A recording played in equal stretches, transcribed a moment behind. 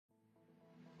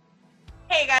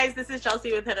Hey guys, this is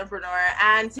Chelsea with Hennapreneur,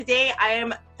 and today I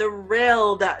am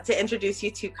thrilled to introduce you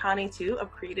to Connie Tu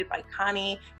of Created by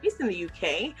Connie, based in the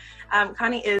UK.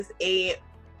 Connie is a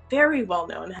very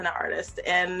well-known henna artist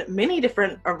in many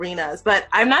different arenas, but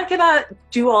I'm not gonna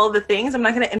do all the things. I'm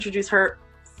not gonna introduce her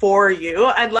for you.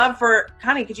 I'd love for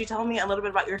Connie, could you tell me a little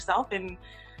bit about yourself and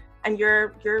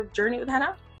your journey with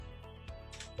henna?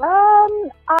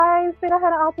 I've been a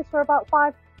henna artist for about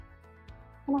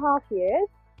 5.5 years.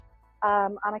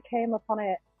 And I came upon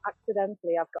it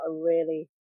accidentally. I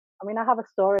have a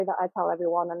story that I tell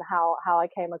everyone and how I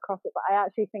came across it, but I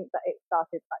actually think that it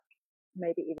started like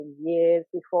maybe even years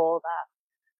before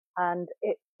that. And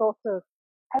it sort of,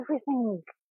 everything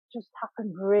just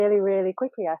happened really, really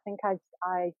quickly. I think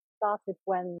I started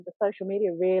when the social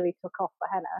media really took off for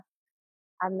henna.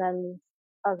 And then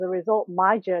as a result,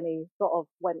 my journey sort of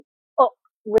went up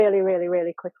really, really,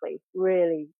 really quickly,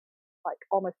 really like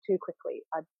almost too quickly.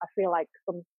 I feel like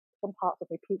some parts of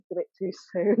me peaked a bit too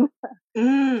soon.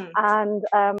 And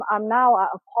I'm now at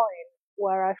a point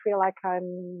where I feel like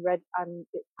I'm ready, and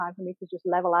it's time for me to just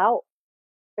level out,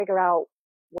 figure out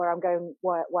where I'm going,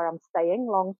 where I'm staying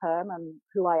long term, and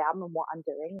who I am and what I'm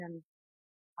doing, and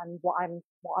what I'm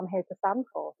here to stand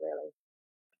for, really.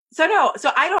 So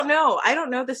I don't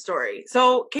know the story.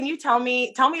 So can you tell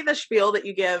me the spiel that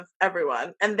you give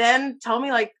everyone, and then tell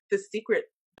me like the secret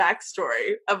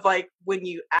backstory of like when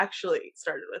you actually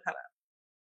started with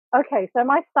henna. Okay, so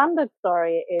my standard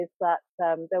story is that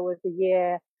there was a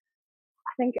year,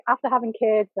 I think, after having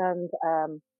kids, and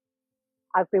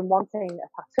I've been wanting a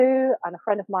tattoo, and a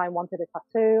friend of mine wanted a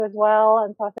tattoo as well,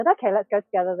 and so I said, okay, let's go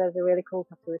together. There's a really cool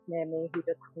tattooist near me who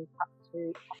does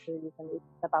tattoos, and it's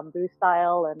the bamboo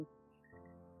style, and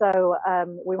so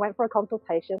we went for a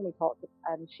consultation, we talked,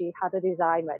 and she had a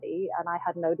design ready, and I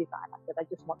had no design. I said, I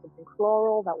just want something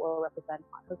floral that will represent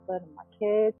my husband and my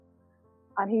kids.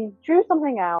 And he drew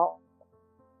something out.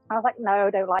 I was like,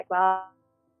 no, don't like that.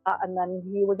 And then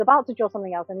he was about to draw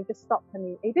something else, and he just stopped,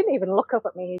 and he didn't even look up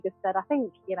at me. He just said, I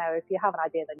think, if you have an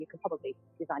idea, then you can probably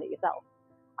design it yourself.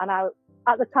 And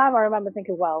at the time, I remember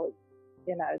thinking, well,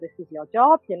 this is your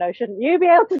job, shouldn't you be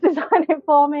able to design it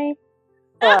for me?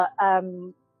 But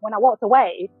when I walked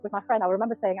away with my friend, I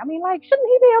remember saying, shouldn't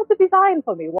he be able to design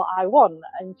for me what I want?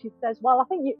 And she says, well, I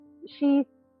think she's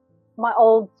my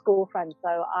old school friend,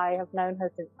 so I have known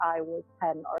her since I was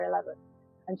 10 or 11.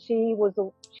 And she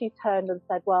turned and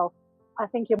said, well, I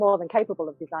think you're more than capable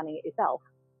of designing it yourself.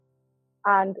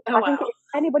 And I think if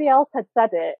anybody else had said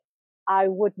it, I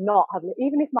would not have,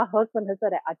 even if my husband had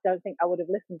said it, I don't think I would have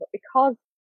listened. But because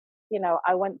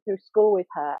I went through school with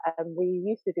her, and we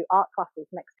used to do art classes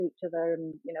next to each other,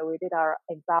 and, we did our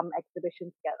exam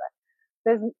exhibition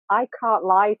together. I can't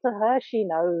lie to her. She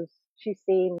knows, she's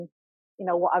seen,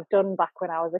 what I've done back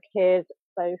when I was a kid.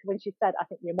 So when she said, I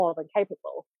think you're more than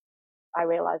capable, I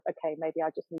realized, okay, maybe I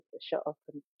just need to shut up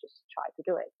and just try to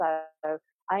do it. So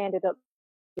I ended up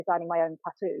designing my own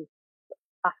tattoo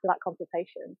after that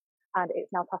consultation, and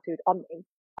it's now tattooed on me.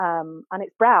 And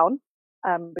it's brown,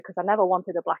 because I never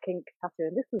wanted a black ink tattoo,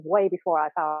 and this was way before I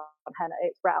found henna.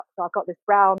 It's brown, so I've got this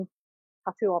brown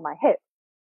tattoo on my hip.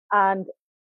 And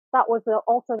that was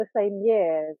also the same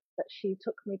year that she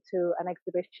took me to an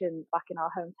exhibition back in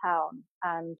our hometown.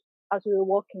 And as we were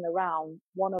walking around,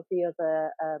 one of the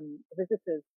other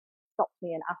visitors stopped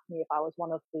me and asked me if I was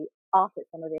one of the artists,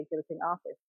 one of the exhibiting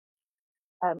artists.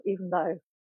 Even though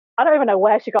I don't even know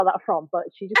where she got that from, but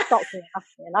she just stopped me and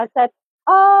asked me. And I said,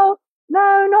 oh,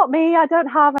 no, not me. I don't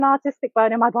have an artistic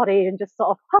bone in my body, and just sort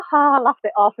of, laughed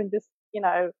it off and just,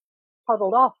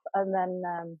 toddled off. And then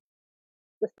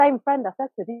the same friend, I said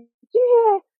to her, did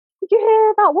you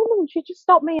hear that woman? She just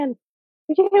stopped me, and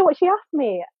did you hear what she asked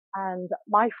me? And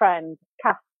my friend,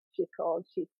 Kath, she's called,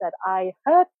 she said, I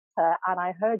heard her, and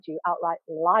I heard you outright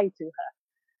lie to her.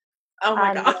 Oh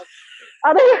my God.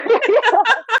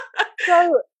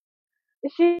 So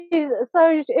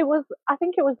it was, I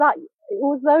think it was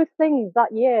those things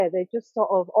that year. They just sort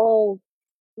of all,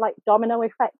 like domino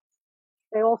effects,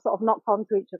 they all sort of knocked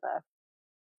onto each other.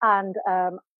 And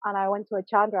I went to a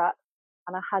Chandra,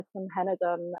 and I had some henna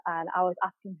done, and I was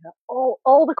asking her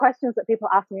all the questions that people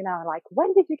ask me now, like,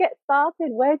 when did you get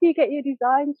started? Where do you get your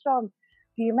designs from?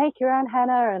 Do you make your own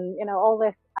henna? And, all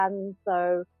this. And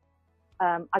so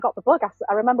I got the bug.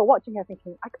 I remember watching her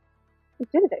thinking, I can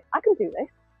do this. I can do this.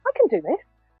 I can do this.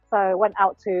 So I went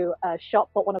out to a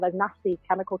shop, bought one of those nasty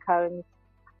chemical cones,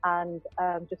 and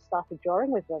just started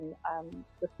drawing with them.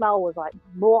 The smell was like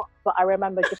more, but I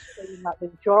remember just feeling like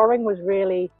the drawing was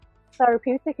really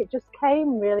therapeutic. It just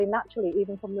came really naturally,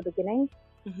 even from the beginning.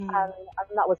 And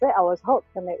that was it. I was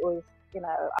hooked, and it was,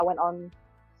 I went on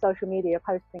social media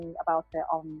posting about it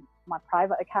on my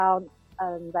private account,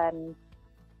 and then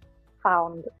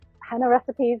found henna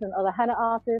recipes and other henna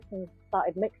artists and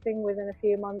started mixing within a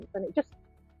few months, and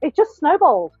it just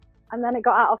snowballed, and then it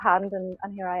got out of hand, and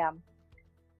here I am.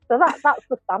 So that's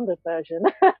the standard version.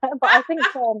 But I think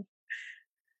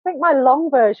my long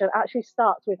version actually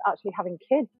starts with actually having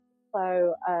kids.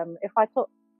 So if I took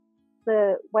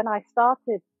when I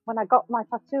got my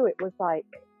tattoo, it was like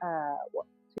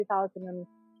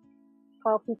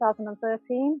 2012,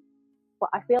 2013. But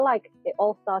I feel like it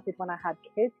all started when I had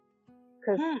kids,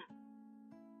 because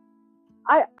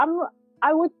I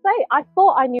would say I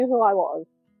thought I knew who I was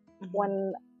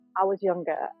when I was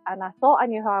younger, and I thought I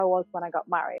knew who I was when I got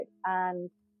married. And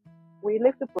we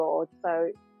lived abroad,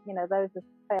 so those are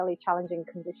fairly challenging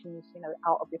conditions,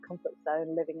 out of your comfort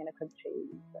zone, living in a country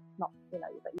that's not,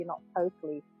 that you're not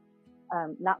totally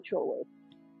natural with.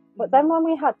 But then when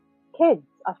we had kids,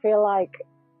 I feel like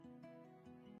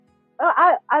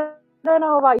I don't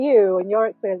know about you and your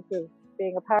experience of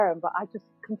being a parent, but I just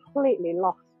completely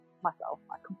lost myself.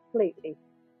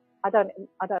 I don't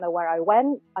know where I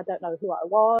went. I don't know who I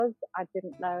was. I just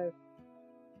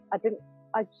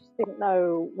didn't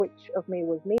know which of me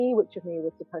was me, which of me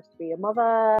was supposed to be a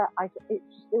mother. It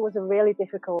was a really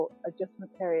difficult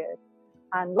adjustment period.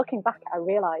 And looking back, I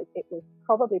realized it was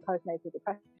probably postnatal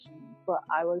depression, but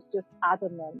I was just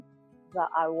adamant that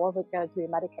I wasn't going to be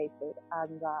medicated,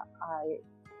 and that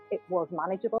it was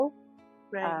manageable.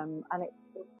 Right. And it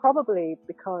was probably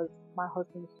because my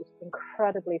husband's just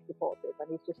incredibly supportive,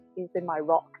 and he's been my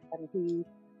rock. And he,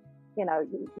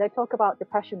 they talk about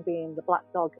depression being the black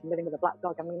dog and living with a black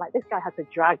dog. I mean, like, this guy had to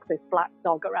drag this black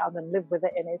dog around and live with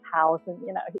it in his house, and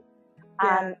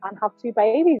and have two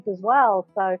babies as well.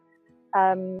 So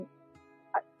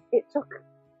it took,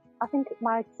 I think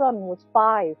my son was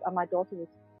 5 and my daughter was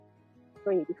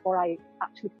 3 before I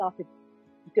actually started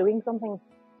doing something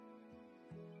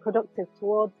productive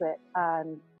towards it.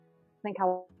 And I think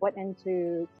I went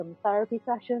into some therapy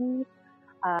sessions.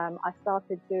 I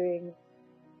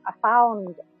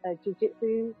found a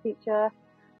jiu-jitsu teacher,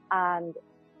 and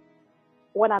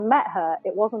when I met her,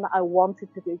 it wasn't that I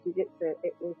wanted to do jiu-jitsu,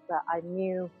 it was that I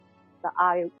knew that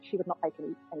she would not take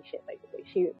any shit, basically.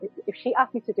 If she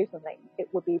asked me to do something, it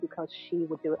would be because she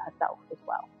would do it herself as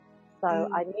well. So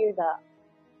I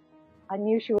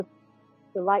knew she was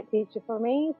the right teacher for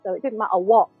me, so it didn't matter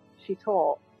what she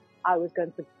taught, I was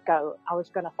going to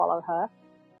follow her.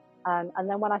 And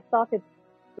then when I started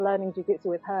learning jiu-jitsu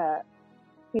with her,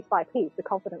 piece by piece, the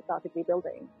confidence started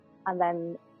rebuilding. And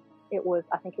then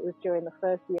I think it was during the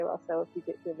first year or so of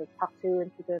jiu-jitsu, the tattoo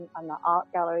incident and the art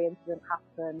gallery incident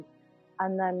happened.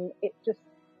 And then it just,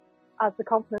 as the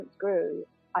confidence grew,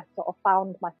 I sort of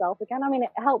found myself again. I mean,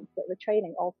 it helped that the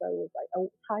training also was like a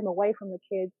time away from the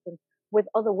kids and with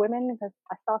other women, because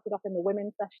I started off in the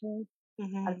women's sessions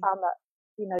and found that,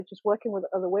 just working with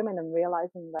other women and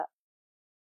realizing that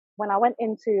when I went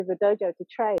into the dojo to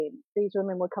train, these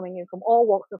women were coming in from all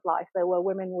walks of life. There were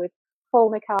women with full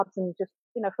niqabs, and just,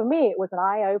 for me, it was an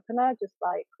eye opener, just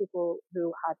like people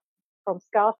who had from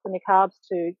scarves to niqabs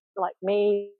to like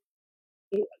me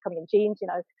coming in jeans,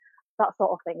 that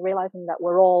sort of thing, realizing that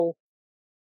we're all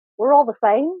the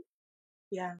same.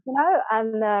 Yeah.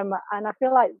 And I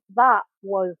feel like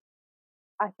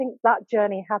I think that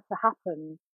journey had to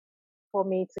happen for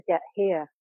me to get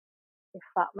here, if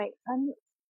that makes sense.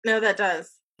 No, that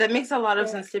does. That makes a lot of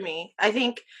sense to me. I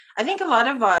think a lot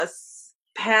of us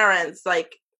parents,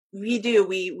 like,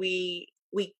 we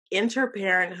enter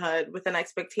parenthood with an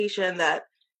expectation that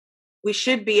we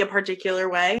should be a particular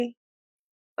way.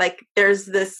 Like, there's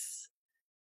this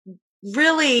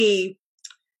really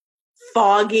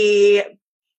foggy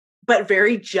but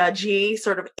very judgy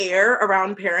sort of air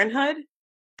around parenthood.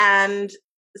 And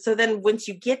so then once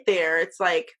you get there, it's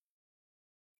like,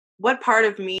 what part,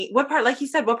 like you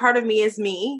said, what part of me is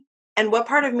me, and what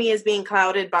part of me is being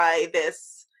clouded by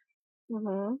this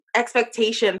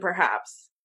expectation, perhaps.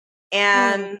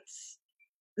 And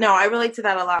no, I relate to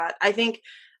that a lot. I think,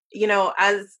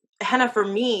 as henna for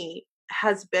me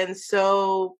has been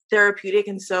so therapeutic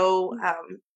and so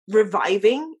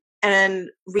reviving and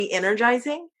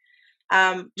re-energizing,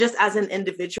 just as an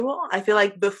individual. I feel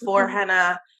like before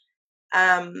henna,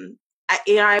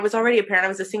 I was already a parent. I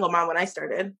was a single mom when I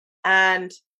started,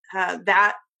 and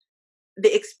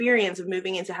the experience of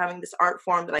moving into having this art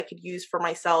form that I could use for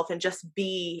myself and just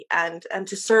be and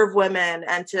to serve women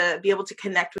and to be able to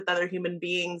connect with other human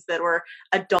beings that were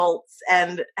adults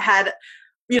and had,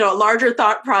 larger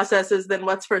thought processes than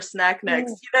what's for snack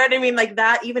next. You know what I mean? Like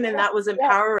that, even in that was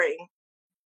empowering.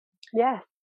 Yes,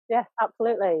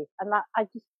 absolutely. And that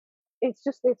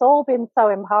it's all been so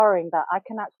empowering that I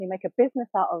can actually make a business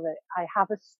out of it. I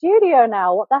have a studio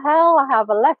now. What the hell? I have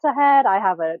a letterhead. I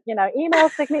have a, email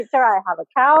signature. I have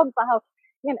accounts. I have,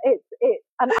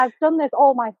 and I've done this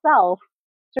all myself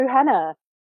through henna.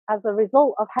 As a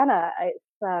result of henna, it's,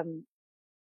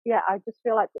 I just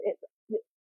feel like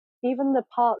even the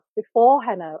parts before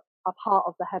henna are part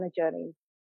of the henna journey.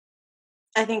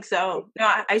 I think so. No,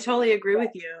 I totally agree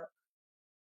with you.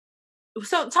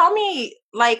 So tell me,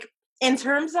 like, in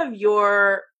terms of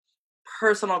your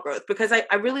personal growth, because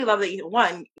I really love that you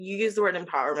use the word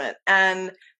empowerment,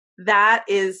 and that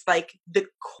is like the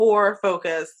core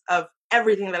focus of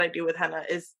everything that I do with henna.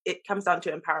 Is it comes down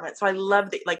to empowerment. So I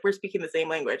love that, like, we're speaking the same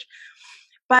language.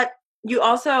 But you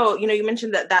also, you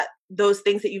mentioned that those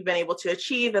things that you've been able to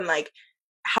achieve, and like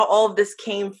how all of this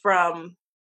came from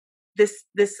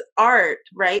this art,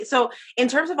 right? So in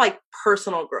terms of like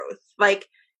personal growth, like,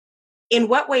 in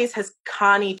what ways has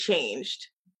Connie changed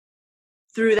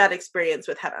through that experience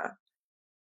with henna?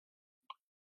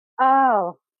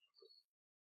 Oh.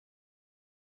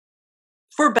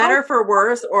 For better, for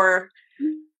worse, or?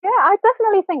 Yeah, I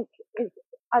definitely think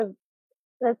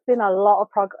there's been a lot of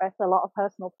progress, a lot of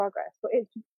personal progress, but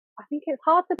I think it's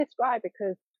hard to describe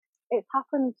because it's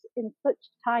happened in such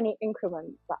tiny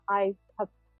increments that I have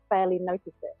barely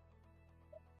noticed it.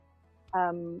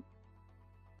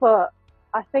 But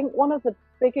I think one of the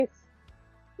biggest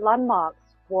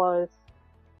landmarks was,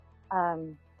 I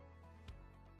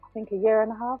think a year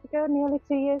and a half ago, nearly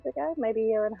 2 years ago, maybe a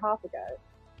year and a half ago,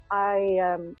 I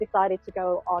decided to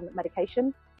go on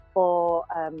medication for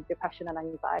depression and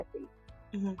anxiety.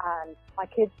 Mm-hmm. And my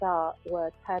kids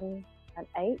were 10 and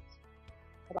 8,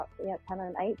 about 10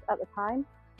 and 8 at the time.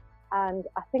 And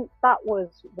I think that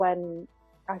was when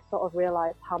I sort of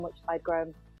realized how much I'd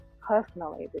grown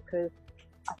personally, because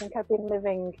I think I've been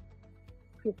living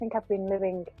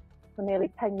for nearly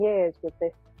 10 years with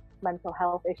this mental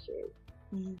health issue.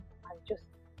 Mm-hmm. and just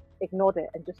ignored it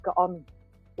and just got on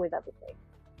with everything.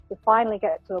 To finally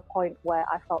get to a point where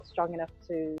I felt strong enough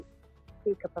to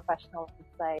seek a professional and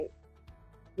say,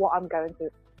 what I'm going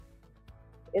through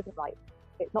isn't right.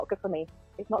 It's not good for me.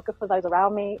 It's not good for those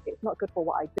around me. It's not good for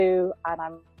what I do, and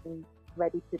I'm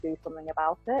ready to do something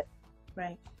about it.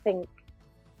 Right. I think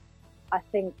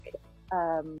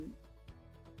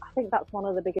that's one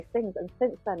of the biggest things. And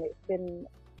since then,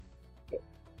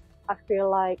 I feel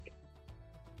like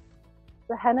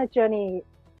the henna journey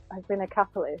has been a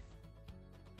catalyst.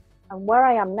 And where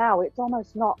I am now, it's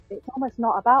almost not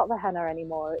about the henna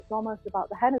anymore. It's almost about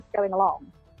the henna's going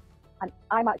along, and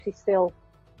I'm actually still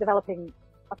developing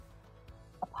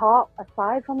a part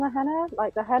aside from the henna.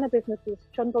 Like, the henna business is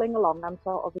trundling along. I'm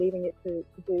sort of leaving it to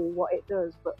do what it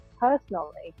does. But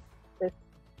personally, there's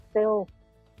still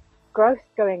growth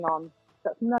going on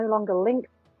that's no longer linked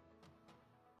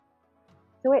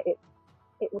to it.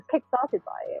 It was kick-started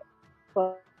by it.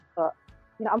 But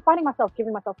I'm finding myself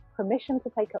giving myself permission to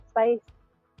take up space,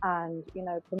 and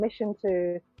permission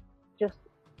to just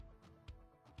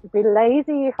be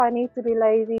lazy if I need to be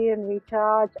lazy and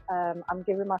recharge. I'm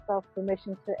giving myself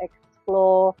permission to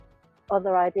explore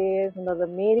other ideas and other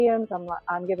mediums.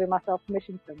 I'm giving myself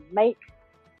permission to make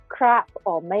crap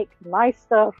or make nice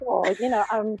stuff, or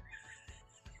I'm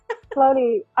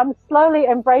slowly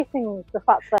embracing the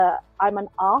fact that I'm an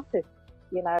artist.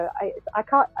 I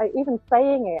can't. Even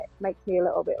saying it makes me a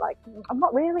little bit like, I'm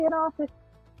not really an artist.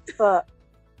 But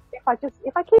if I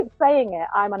keep saying it,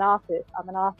 I'm an artist.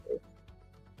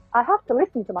 I have to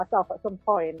listen to myself at some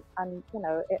point, and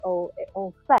it'll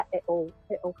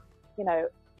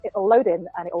load in,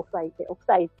 and it'll say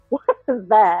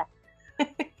there.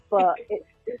 But it's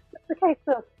just a case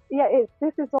of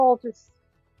this is all just,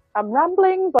 I'm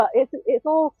rambling, but it's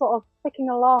all sort of ticking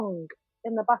along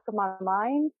in the back of my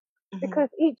mind. Mm-hmm. Because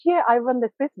each year I run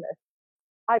this business,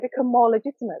 I become more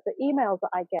legitimate. The emails that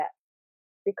I get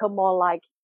become more like,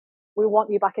 we want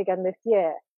you back again this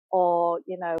year, or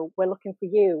we're looking for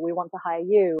you, we want to hire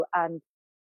you. And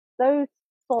those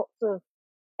sorts of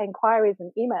inquiries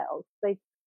and emails,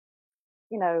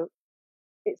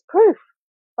 it's proof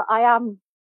that I am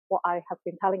what I have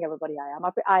been telling everybody I am.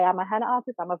 I am a henna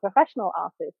artist. I'm a professional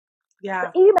artist.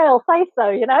 Yeah. The emails say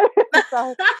so,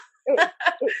 So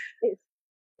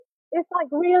it's like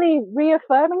really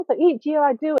reaffirming. So each year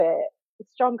I do it, the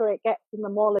stronger it gets and the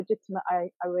more legitimate I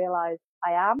realize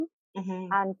I am. Mm-hmm.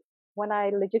 And when I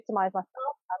legitimize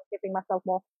myself, I'm giving myself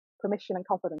more permission and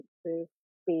confidence to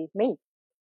be me.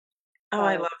 Oh,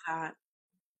 I love that.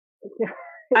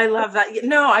 I love that.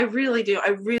 No, I really do. I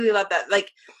really love that. Like,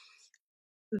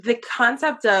 the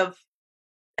concept of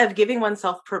giving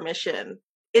oneself permission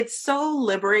it's so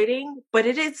liberating, but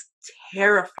it is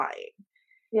terrifying.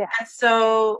 Yeah. And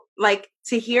so, like,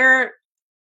 to hear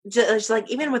just like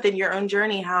even within your own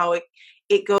journey, how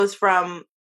it goes from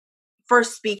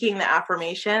first speaking the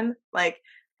affirmation, like,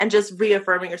 and just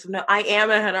reaffirming yourself, no, I am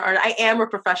an artist, I am a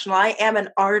professional, I am an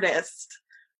artist,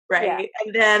 right? Yeah.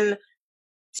 And then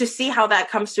to see how that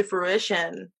comes to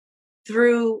fruition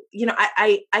through, you know,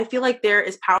 I feel like there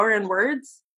is power in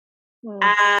words.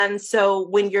 And so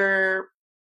when you're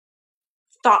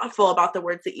thoughtful about the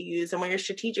words that you use and when you're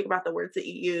strategic about the words that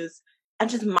you use and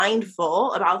just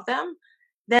mindful about them,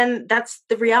 then that's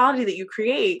the reality that you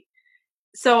create.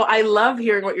 So I love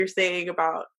hearing what you're saying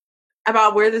about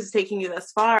where this is taking you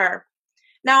thus far.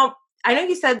 Now, I know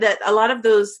you said that a lot of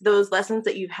those lessons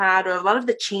that you've had, or a lot of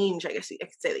the change, I guess I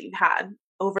could say, that you've had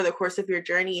over the course of your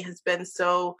journey has been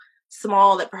so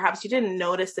small that perhaps you didn't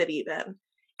notice it even.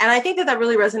 And I think that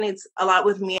really resonates a lot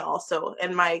with me also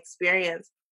in my experience.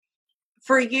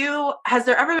 For you, has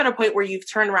there ever been a point where you've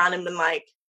turned around and been like,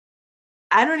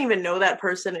 I don't even know that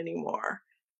person anymore?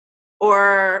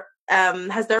 Or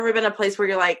has there ever been a place where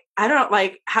you're like, I don't,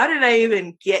 like, how did I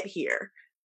even get here?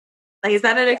 Like, is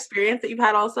that an experience that you've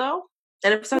had also?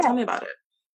 And if so, tell me about it.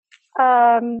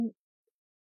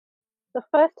 The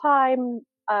first time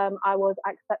I was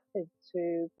accepted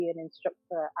to be an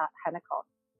instructor at Hennecon,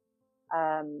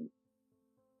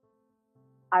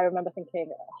 I remember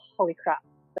thinking, holy crap,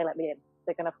 they let me in.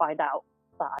 They're going to find out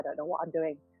that I don't know what I'm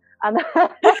doing. And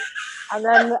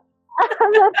then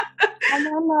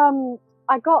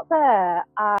I got there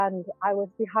and I was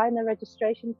behind the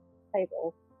registration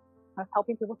table. I was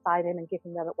helping people sign in and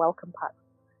giving them a welcome pack.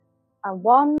 And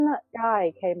one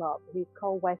guy came up, he's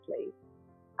called Wesley,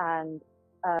 and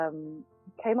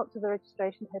came up to the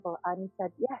registration table and he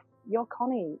said, yes, you're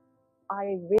Connie.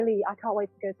 I can't wait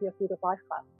to go to your Food of Life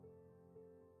class.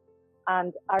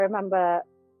 And I remember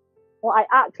what I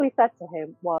actually said to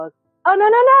him was, oh,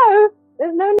 no,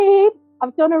 there's no need.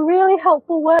 I've done a really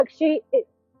helpful worksheet. It's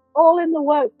all in the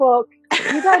workbook.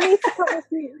 You don't need to come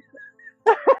with me.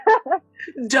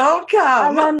 Don't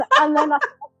come. And then I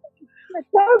said,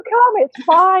 don't come. It's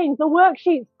fine. The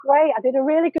worksheet's great. I did a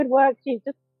really good worksheet.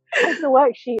 Just take the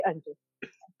worksheet and just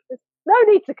no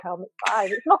need to come. It's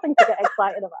fine. It's nothing to get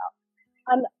excited about.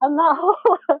 And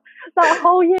that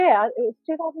whole year, it was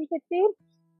 2016.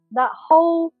 That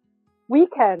whole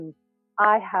weekend,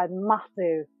 I had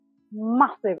massive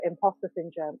imposter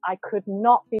syndrome. I could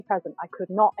not be present. I could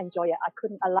not enjoy it. I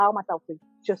couldn't allow myself to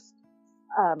just.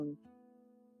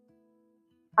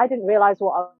 I didn't realize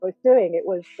what I was doing. It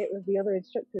was the other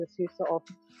instructors who sort of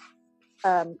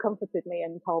comforted me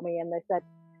and told me, and they said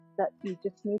that you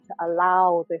just need to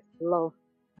allow this love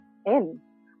in.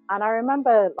 And I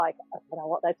remember, like, I don't know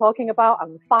what they're talking about.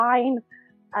 I'm fine.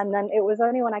 And then it was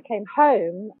only when I came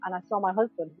home and I saw my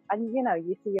husband, and you know,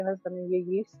 you see your husband and you're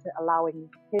used to allowing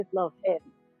his love in.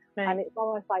 Right. And it's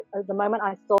almost like the moment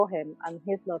I saw him and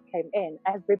his love came in,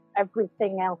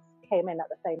 everything else came in at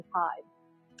the same time.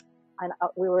 And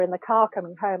we were in the car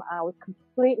coming home and I was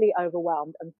completely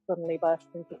overwhelmed and suddenly burst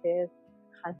into tears.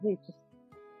 And he's just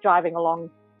driving along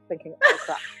thinking, oh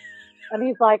crap. And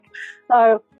he's like,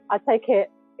 so I take it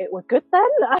was good then?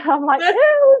 And I'm like, yeah, it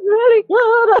was really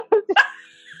good.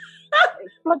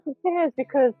 It floods of tears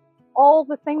because all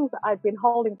the things that I'd been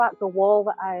holding back, the wall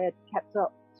that I had kept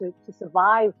up to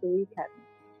survive the weekend,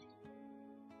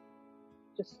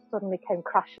 just suddenly came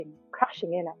crashing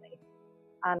in at me.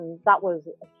 And that was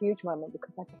a huge moment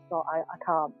because I just thought, I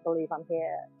can't believe I'm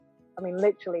here. I mean,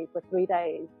 literally for 3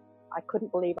 days, I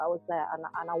couldn't believe I was there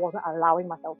and I wasn't allowing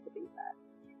myself to be there.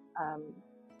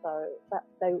 So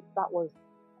that was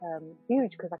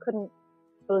huge because I couldn't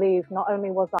believe not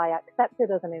only was I accepted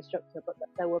as an instructor, but that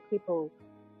there were people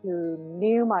who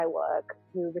knew my work,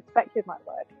 who respected my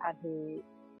work, and who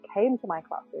came to my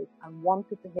classes and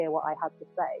wanted to hear what I had to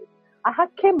say. I had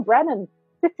Kim Brennan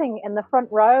sitting in the front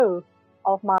row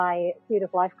of my Food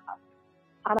of Life class.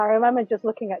 And I remember just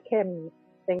looking at Kim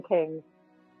thinking,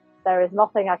 there is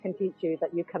nothing I can teach you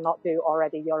that you cannot do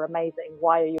already. You're amazing.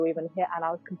 Why are you even here? And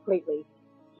I was completely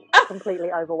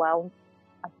overwhelmed.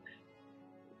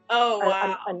 Oh,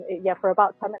 wow. And yeah, for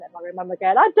about 10 minutes, I remember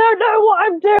going, I don't know what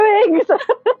I'm doing.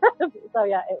 So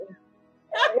yeah,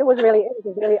 it was a really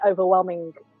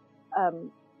overwhelming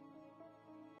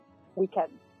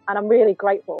weekend. And I'm really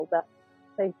grateful that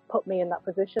they put me in that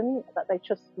position, that they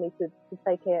trusted me to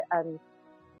take it, and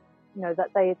you know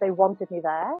that they wanted me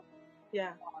there.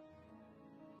 Yeah.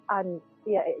 And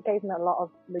yeah, it gave me a lot of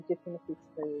legitimacy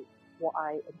to what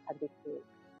I intended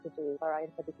to do, where I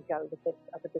intended to go with this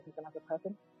as a business and as a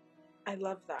person. I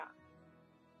love that.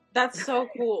 That's so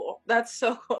cool. That's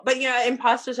so cool. But yeah,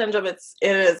 imposter syndrome, it's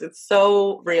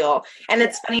so real. And Yeah,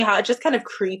 it's funny how it just kind of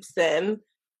creeps in.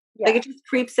 Like yeah, it just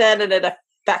creeps in and it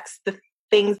affects the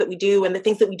things that we do and the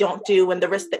things that we don't do and the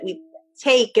risks that we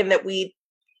take and that we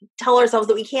tell ourselves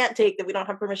that we can't take, that we don't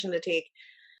have permission to take.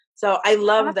 So I and I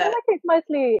love feel that like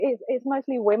it's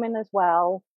mostly women as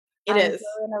well, it and is.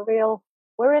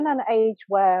 we're in an age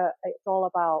where it's all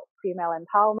about female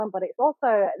empowerment, but it's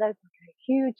also there's a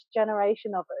huge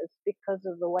generation of us because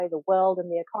of the way the world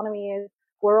and the economy is.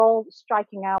 We're all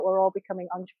striking out. We're all becoming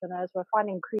entrepreneurs. We're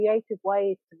finding creative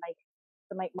ways to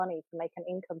make money, to make an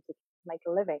income, to make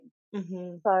a living.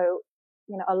 Mm-hmm. So,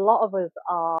 a lot of us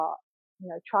are,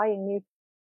 trying new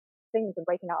things and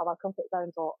breaking out of our comfort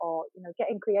zones, or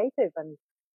getting creative,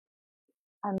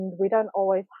 and we don't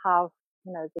always have,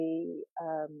 the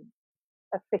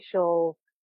official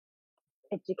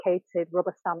educated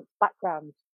rubber stamped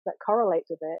background that correlates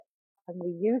with it, and we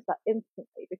use that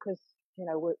instantly because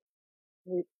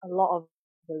we a lot of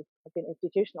us have been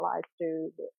institutionalized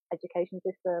through the education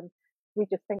system. We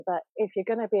just think that if you're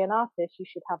going to be an artist, you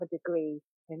should have a degree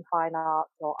in fine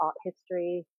arts or art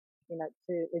history,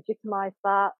 to legitimize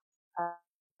that.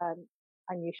 Um,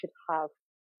 and you should have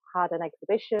had an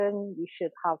exhibition, you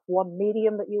should have one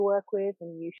medium that you work with,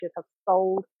 and you should have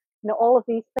sold, all of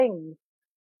these things.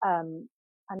 And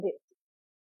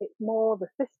it's more the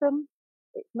system.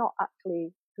 It's not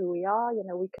actually who we are.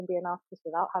 We can be an artist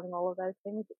without having all of those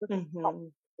things. It doesn't stop Mm-hmm.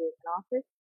 being an artist.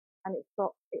 And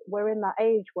we're in that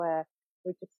age where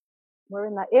we're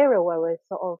in that era where we're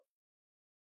sort of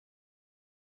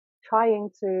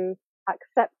trying to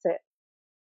accept it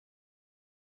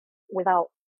without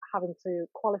having to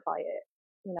qualify it,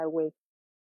 with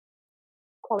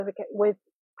with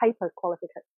paper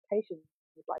qualifications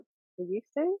like we used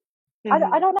to. I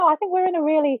Mm-hmm. don't know. I think we're in a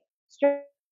really strange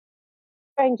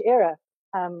era.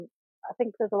 Um, I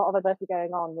think there's a lot of adversity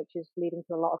going on, which is leading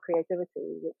to a lot of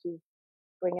creativity, which is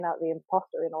bringing out the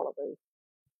imposter in all of us.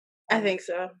 I And think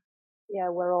so. yeah,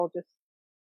 we're all just,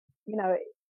 you know,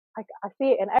 I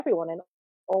see it in everyone in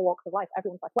all walks of life.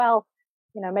 Everyone's like, well,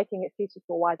 making excuses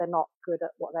for why they're not good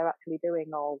at what they're actually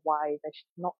doing, or why they're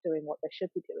not doing what they should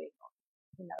be doing.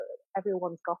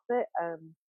 Everyone's got it,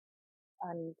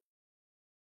 and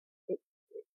it,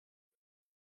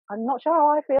 I'm not sure how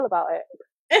I feel about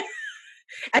it.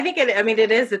 I think it. I mean,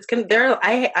 it is. It's there.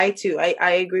 I too.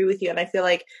 I agree with you, and I feel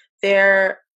like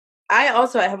there. I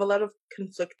have a lot of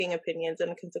conflicting opinions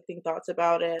and conflicting thoughts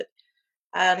about it.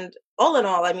 And all in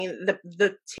all, I mean,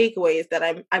 the takeaway is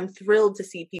that I'm thrilled to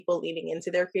see people leaning into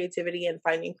their creativity and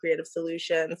finding creative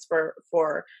solutions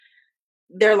for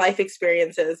their life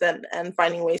experiences and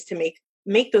finding ways to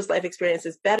make those life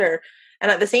experiences better.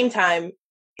 And at the same time,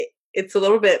 it's a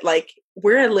little bit like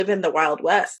we're living the Wild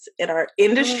West in our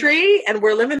industry, and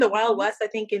we're living the Wild Mm-hmm. West, I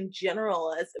think, in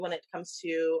general, as when it comes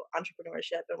to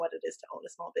entrepreneurship and what it is to own a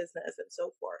small business and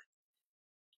so forth.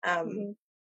 Um, Mm-hmm.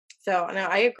 so no,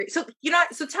 I agree. So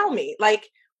so tell me, like,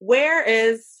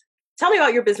 tell me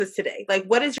about your business today. Like,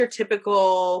 what does your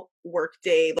typical work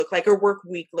day look like, or work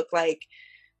week look like?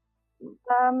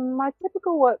 My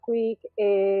typical work week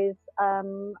is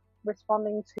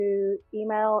responding to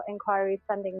email inquiries,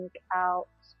 sending out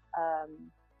um,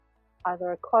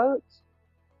 either a quote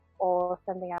or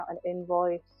sending out an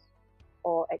invoice,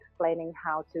 or explaining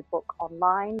how to book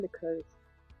online, because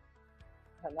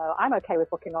I don't know, I'm okay with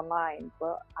booking online,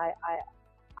 but I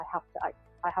have to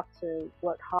I have to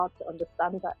work hard to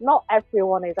understand that not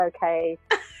everyone is okay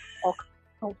or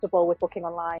comfortable with booking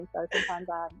online. So sometimes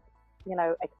I'm,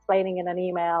 explaining in an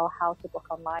email how to book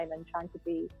online and trying to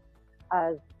be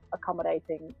as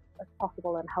accommodating as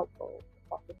possible and helpful as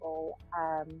possible.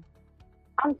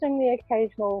 Answering the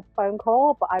occasional phone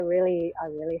call, but I really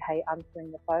hate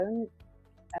answering the phone,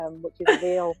 which is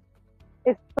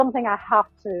it's something I have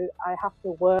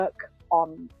to work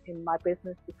on in my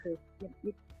business, because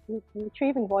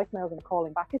retrieving voicemails and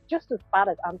calling back is just as bad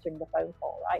as answering the phone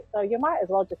call, right? So you might as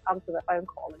well just answer the phone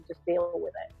call and just deal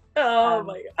with it. Oh Um,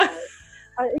 my god.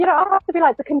 I have to be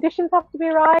like, the conditions have to be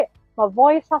right. My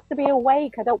voice has to be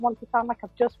awake. I don't want to sound like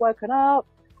I've just woken up.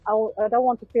 I don't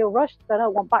want to feel rushed. I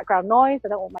don't want background noise. I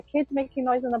don't want my kids making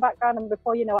noise in the background. And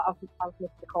before you know it, I've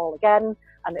missed the call again,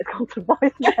 and it's gone to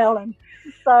voicemail. And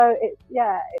so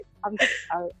I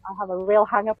have a real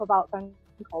hang up about phone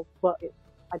calls, but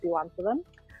I do answer them.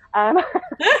 Um,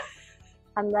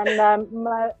 and then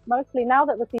mostly now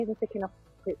that the season's picking up,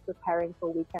 it's preparing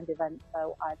for weekend events.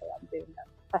 So either I'm doing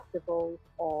festivals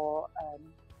or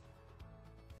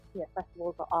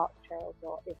festivals or art trails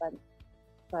or events.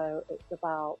 So it's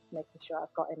about making sure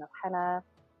I've got enough henna,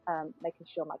 making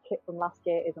sure my kit from last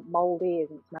year isn't moldy,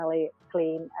 isn't smelly, it's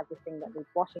clean. Everything that needs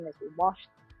washing has been washed.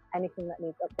 Anything that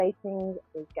needs updating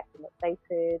is getting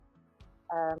updated.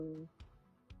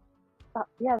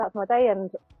 That's my day. And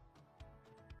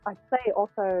I'd say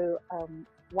also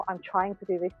what I'm trying to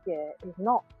do this year is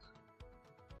not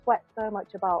sweat so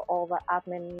much about all the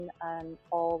admin and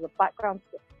all the background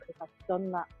stuff, because I've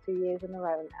done that 2 years in a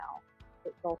row now.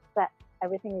 It's all set.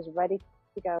 Everything is ready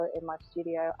to go in my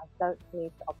studio. I don't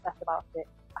need to obsess about it.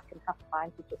 I can have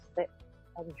time to just sit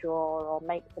and draw or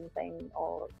make something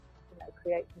or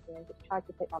create something and just try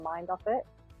to take my mind off it.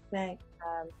 Right.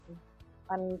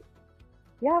 And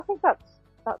yeah, I think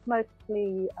that's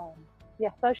mostly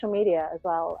social media as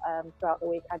well. Throughout the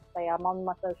week, I'd say I'm on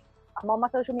my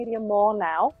social media more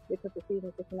now because the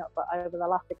season's picking up. But over the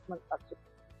last 6 months, I've just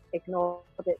ignored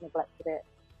it, neglected it.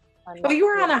 Well, you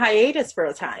were on a hiatus for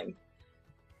a time.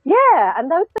 Yeah,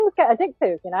 and those things get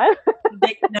addictive,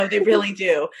 They really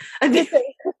do. They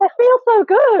feel so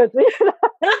good.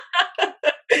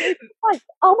 Like,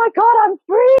 oh my God, I'm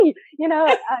free.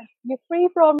 You're free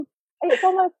from. It's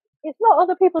not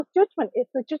other people's judgment.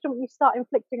 It's the judgment you start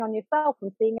inflicting on yourself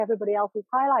and seeing everybody else's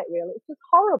highlight reel. It's just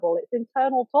horrible. It's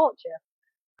internal torture.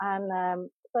 And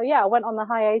I went on the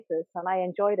hiatus and I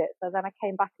enjoyed it. So then I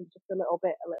came back in just a little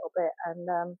bit.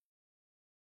 And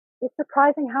it's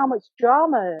surprising how much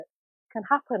drama can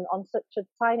happen on such a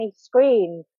tiny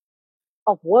screen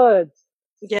of words.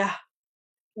 Yeah.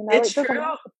 It's true.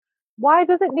 Why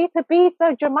does it need to be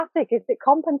so dramatic? Is it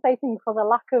compensating for the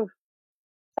lack of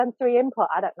sensory input?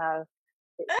 I don't know.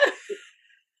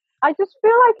 I just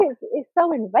feel like it's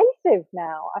so invasive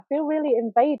now. I feel really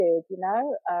invaded,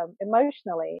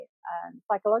 emotionally and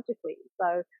psychologically.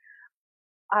 So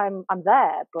I'm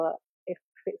there, but if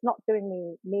it's not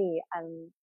doing me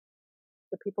and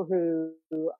the people who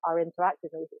are interacting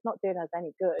with me, if it's not doing us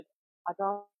any good, I'd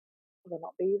rather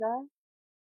not be there.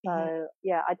 So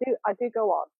yeah, I do go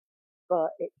on,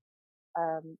 but it's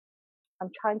I'm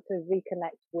trying to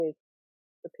reconnect with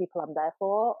the people I'm there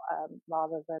for,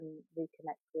 rather than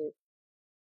reconnect with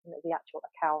the actual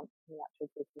account and the actual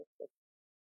business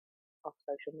of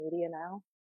social media now.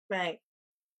 Right.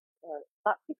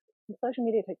 Social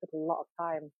media takes up a lot of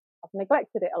time. I've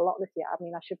neglected it a lot this year. I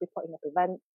mean, I should be putting up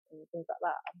events and things like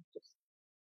that. I'm just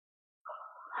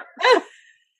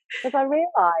because I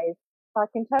realise, like,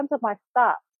 in terms of my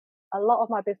stats, a lot of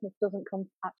my business doesn't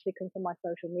actually come from my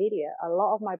social media. A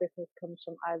lot of my business comes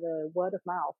from either word of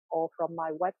mouth or from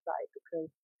my website, because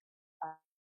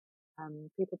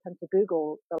people tend to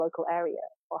Google the local area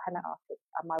for henna artists,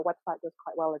 and my website does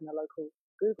quite well in the local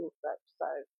Google search. So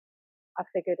I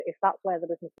figured, if that's where the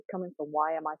business is coming from,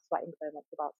 why am I sweating so much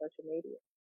about social media?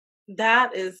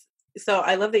 That is, so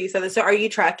I love that you said this. So are you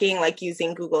tracking, like,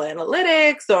 using Google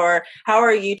Analytics, or how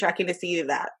are you tracking to see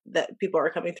that people are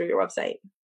coming through your website?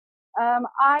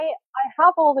 I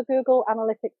have all the Google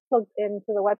Analytics plugged into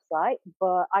the website,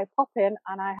 but I pop in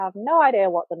and I have no idea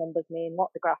what the numbers mean, what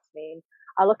the graphs mean.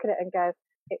 I look at it and go,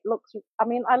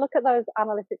 I look at those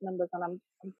analytic numbers and I'm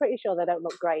pretty sure they don't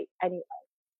look great anyway.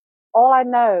 All I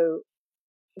know,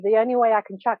 the only way I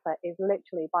can track that is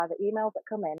literally by the emails that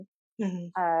come in.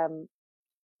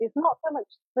 It's not so much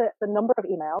the number of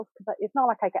emails, because it's not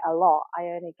like I get a lot. I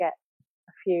only get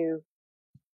a few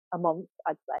a month,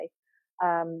 I'd say.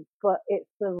 But it's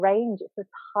the range, it's the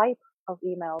type of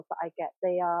emails that I get.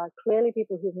 They are clearly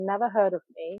people who've never heard of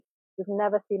me, who've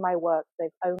never seen my work. They've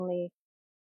only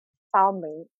found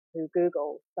me through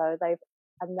Google. So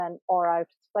or I've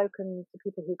spoken to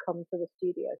people who come to the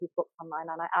studio, who book online,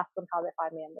 and I ask them how they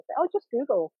find me, and they say, oh, just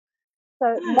Google.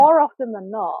 So more often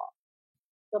than not,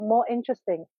 the more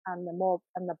interesting and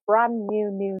the brand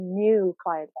new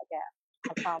clients I get,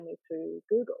 I found me through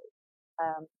Google.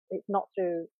 It's not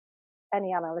through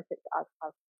any analytics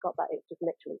I've got that. It's just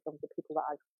literally from the people that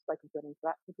I've spoken to and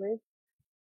interacted with.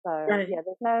 So yeah,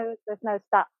 there's no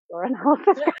stats or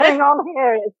analysis going on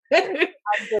here.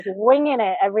 I'm just winging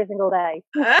it every single day.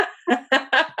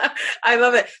 I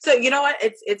love it. So you know what?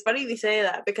 It's funny you say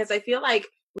that, because I feel like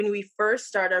when we first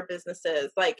start our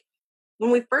businesses, like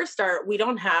when we first start, we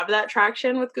don't have that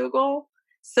traction with Google.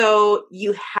 So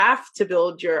you have to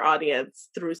build your audience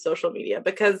through social media,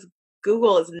 because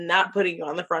Google is not putting you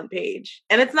on the front page,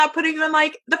 and it's not putting you on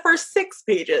like the first 6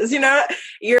 pages.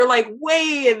 You're like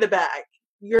way in the back.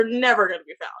 You're never going to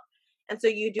be found. And so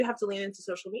you do have to lean into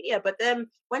social media. But then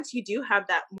once you do have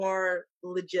that more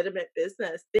legitimate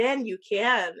business, then you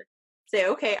can say,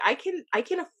 okay, I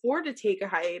can afford to take a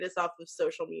hiatus off of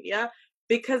social media,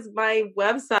 because my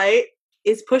website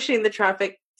is pushing the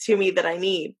traffic to me that I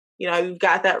need. You've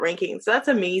got that ranking. So that's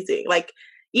amazing. Like,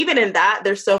 even in that,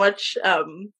 there's so much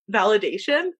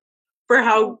validation for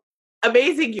how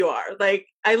amazing you are. Like,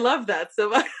 I love that so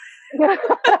much.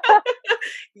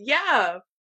 Yeah.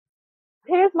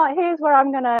 Here's where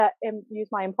I'm gonna use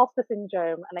my imposter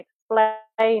syndrome and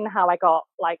explain how I got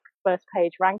like first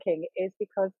page ranking, is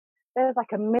because there's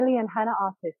like 1 million henna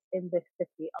artists in this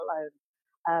city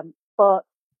alone, but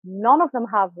none of them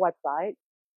have websites,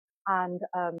 and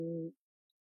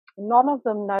none of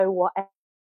them know what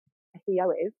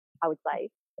SEO is. I would say,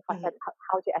 if I said,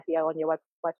 how's your SEO on your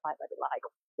website, they'd be like,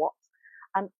 what?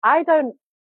 And I don't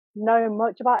know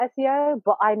much about SEO,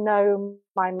 but I know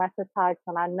my meta tags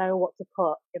and I know what to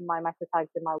put in my meta tags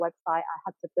in my website. I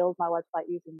had to build my website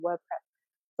using WordPress.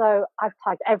 So I've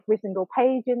tagged every single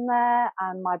page in there,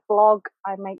 and my blog,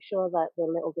 I make sure that the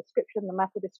little description, the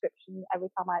meta description, every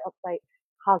time I update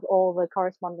has all the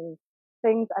corresponding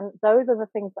things. And those are the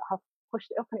things that have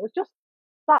pushed it up. And it was just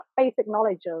that basic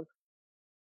knowledge of,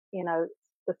 you know,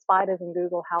 the spiders in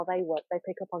Google, how they work. They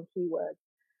pick up on keywords.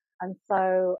 And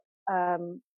so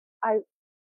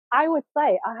I would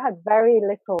say I had very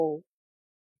little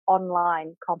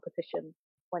online competition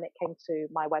when it came to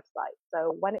my website.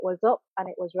 So when it was up and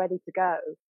it was ready to go,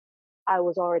 I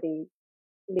was already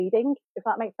leading, if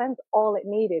that makes sense. All it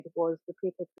needed was the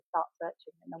people to start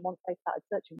searching. And then once they started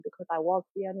searching, because I was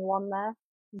the only one there,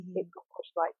 it got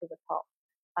pushed right to the top.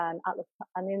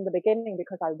 And in the beginning,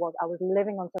 because I was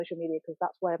living on social media, because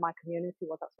that's where my community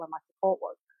was, that's where my support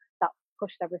was, that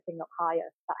pushed everything up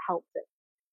higher, that helped it.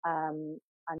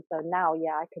 And so now,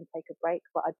 yeah, I can take a break,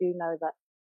 but I do know that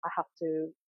I have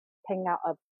to ping out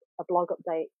a blog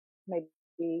update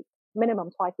maybe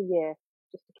minimum twice a year,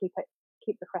 just to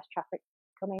keep the fresh traffic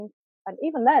coming. And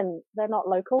even then, they're not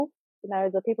local. You know,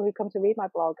 the people who come to read my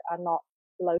blog are not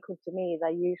local to me. They're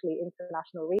usually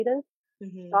international readers.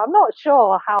 So I'm not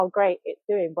sure how great it's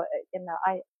doing, but you know,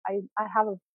 I have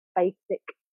a basic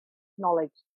knowledge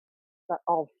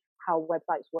of how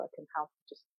websites work and how to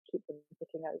just keep them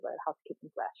ticking over and how to keep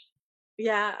them fresh.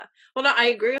 Yeah. Well, no, I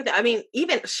agree with that. I mean,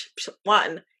 even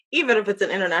if it's an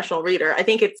international reader, I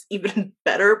think it's even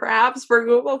better perhaps for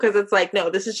Google, because it's like, no,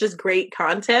 this is just great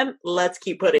content. Let's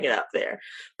keep putting it up there.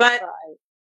 But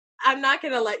I'm not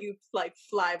going to let you like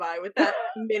fly by with that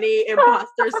mini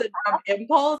imposter syndrome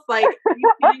impulse. Like,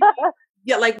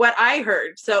 yeah, like what I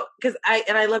heard. So,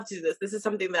 I love to do this. This is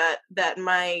something that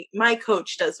my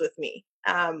coach does with me,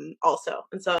 also.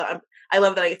 And so I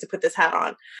love that I get to put this hat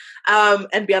on,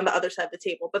 and be on the other side of the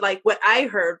table. But like what I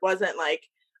heard wasn't like,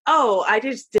 oh, I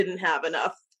just didn't have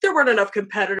enough. There weren't enough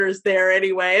competitors there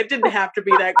anyway. It didn't have to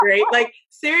be that great. Like,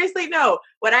 seriously, no.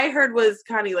 What I heard was,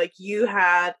 Connie, like you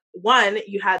had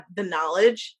the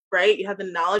knowledge, right? You had the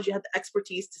knowledge, you had the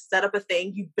expertise to set up a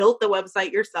thing. You built the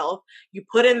website yourself. You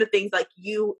put in the things, like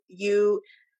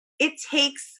it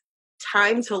takes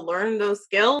time to learn those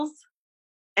skills.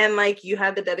 And like you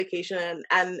had the dedication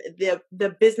and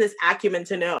the business acumen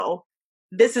to know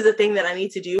this is a thing that I need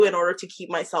to do in order to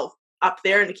keep myself up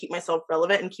there and to keep myself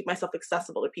relevant and keep myself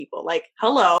accessible to people. Like,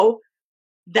 hello,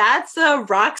 that's a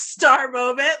rock star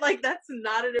moment. Like, that's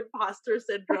not an imposter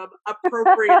syndrome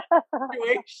appropriate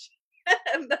situation.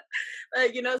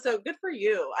 You know, so good for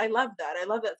you. I love that. I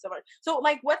love that so much. So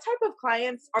like, what type of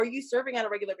clients are you serving on a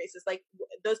regular basis? Like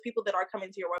those people that are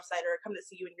coming to your website or come to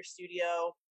see you in your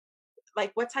studio,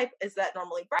 like what type is that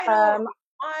normally? Bridal?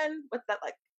 What's that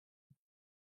like?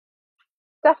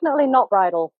 Definitely not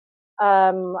bridal.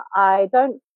 I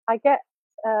get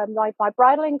like my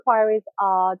bridal inquiries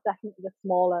are definitely the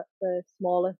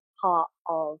smaller part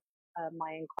of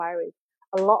my inquiries.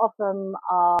 A lot of them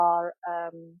are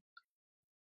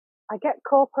I get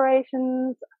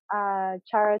corporations,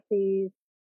 charities,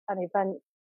 and events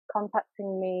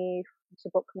contacting me to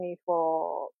book me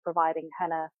for providing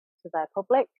henna to their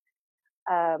public.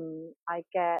 I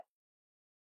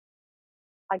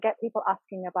get people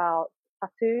asking about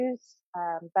tattoos,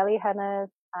 belly hennas,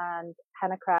 and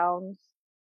henna crowns.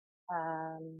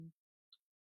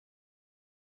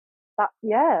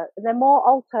 They're more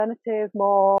alternative,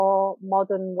 more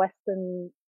modern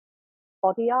Western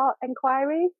body art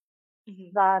inquiries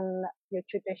than your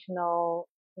traditional,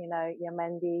 you know, your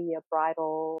mehndi, your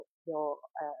bridal, your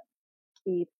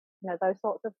Eid, you know, those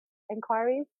sorts of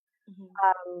inquiries.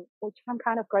 Which I'm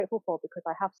kind of grateful for, because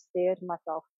I have steered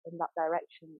myself in that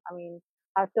direction. I mean,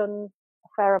 I've done a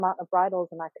fair amount of bridals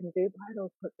and I can do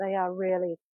bridals, but they're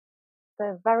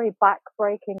very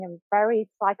back-breaking and very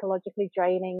psychologically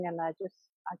draining, and I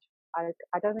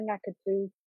don't think I could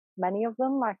do many of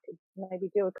them. I could maybe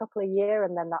do a couple a year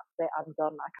and then that's it, I'm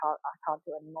done. I can't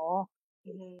do any more.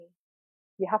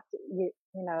 You have to, you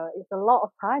know, it's a lot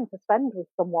of time to spend with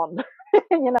someone.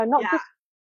 You know,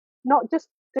 not just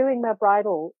doing their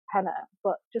bridal henna,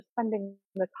 but just spending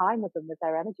the time with them, with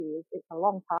their energy, it's a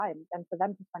long time, and for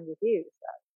them to spend with you.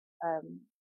 So,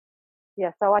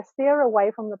 yeah, so I steer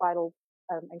away from the bridal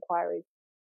inquiries,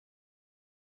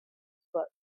 but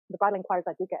the bridal inquiries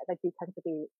I do get, they do tend to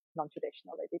be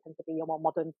non-traditional. They do tend to be your more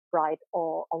modern bride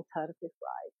or alternative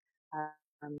bride.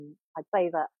 I'd say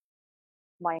that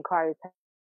my inquiries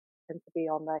tend to be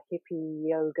on the hippie,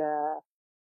 yoga,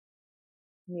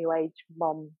 new age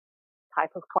mom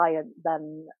type of client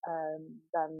than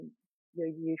your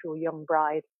usual young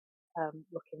bride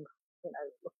looking,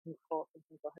 looking for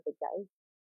something for her big day.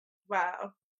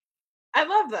 Wow, I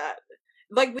love that.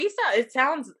 Like it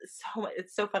sounds so.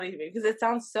 It's so funny to me because it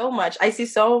sounds so much. I see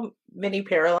so many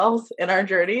parallels in our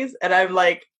journeys, and I'm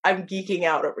geeking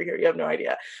out over here. You have no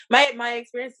idea. My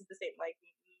experience is the same. Like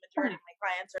majority of my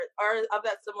clients are of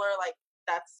that similar. Like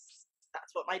that's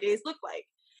what my days look like.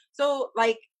 So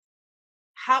like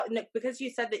how, because you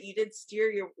said that you did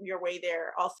steer your way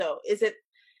there. Also, is it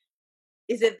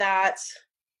that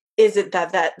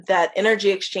that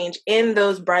energy exchange in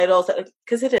those bridals,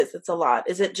 because it's a lot,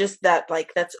 is it just that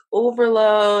like that's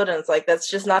overload and it's like that's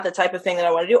just not the type of thing that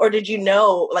I want to do? Or did you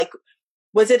know, like,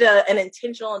 was it an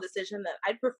intentional decision that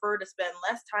I'd prefer to spend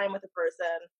less time with a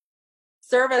person,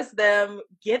 service them,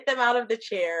 get them out of the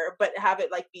chair, but have it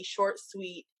like be short,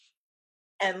 sweet,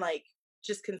 and like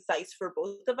just concise for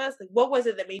both of us? Like, what was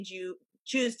it that made you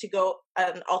choose to go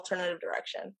an alternative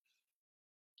direction?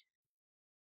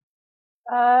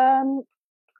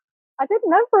 I didn't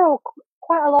know for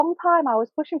quite a long time. I was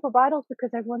pushing for bridals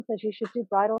because everyone says you should do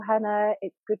bridal henna.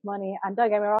 It's good money, and don't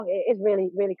get me wrong, it is really,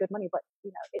 really good money. But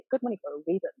it's good money for a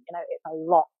reason. It's a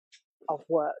lot of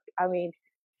work. I mean,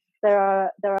 there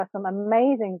are some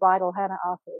amazing bridal henna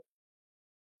artists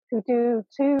who do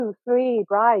 2, 3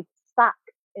 brides stacked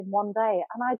in one day,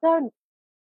 and I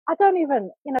don't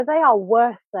even, they are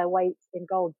worth their weight in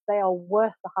gold. They are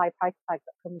worth the high price tag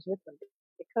that comes with them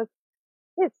because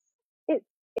it's it's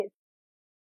it's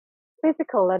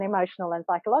physical and emotional and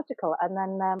psychological. And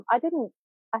then I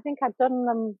think I'd done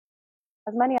them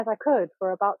as many as I could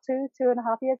for about 2.5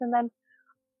 years, and then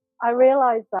I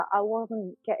realized that I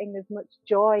wasn't getting as much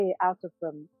joy out of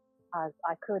them as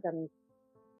I could. And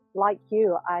like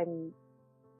you, I'm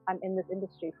in this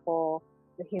industry for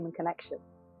the human connection,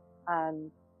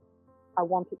 and I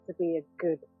want it to be a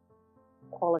good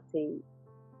quality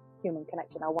human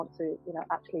connection. I want to,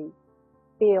 actually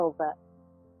feel that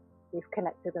we've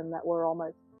connected and that we're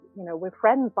almost, we're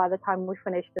friends by the time we've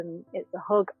finished, and it's a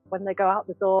hug when they go out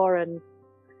the door, and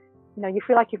you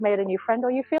feel like you've made a new friend,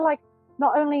 or you feel like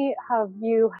not only have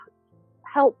you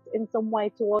helped in some way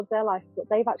towards their life, but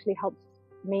they've actually helped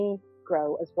me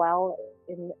grow as well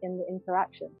in the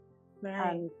interaction.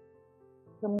 Right. And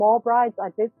the more brides I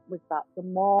did with that, the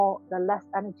less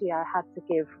energy I had to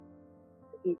give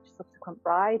to each subsequent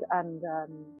bride. And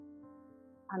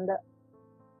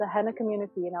the henna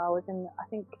community, I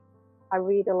think I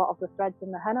read a lot of the threads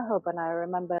in the Henna Hub, and I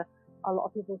remember a lot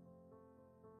of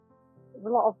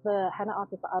the henna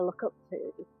artists that I look up to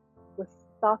were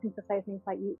starting to say things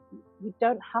like, you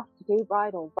don't have to do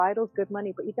bridal. Bridal's good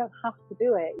money, but you don't have to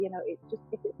do it. It's just,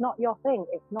 if it's not your thing,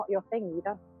 it's not your thing. You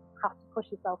don't have to push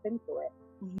yourself into it.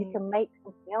 Mm-hmm. You can make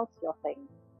something else your thing.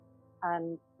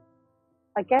 And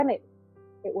again, it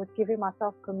was giving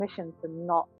myself permission to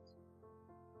not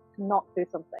do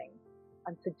something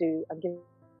and giving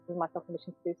myself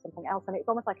permission to do something else. And it's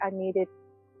almost like I needed,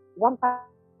 once I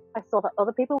saw that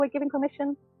other people were giving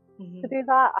permission to do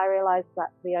that, I realized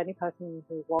that the only person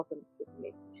who wasn't giving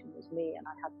me permission was me, and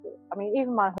I had to. I mean,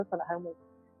 even my husband at home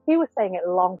he was saying it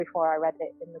long before I read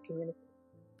it in the community.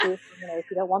 If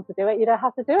you don't want to do it, you don't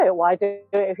have to do it. Why do it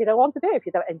if you don't want to do it? If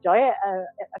you don't enjoy it,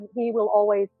 and he will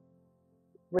always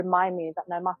remind me that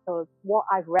no matter what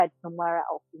I've read somewhere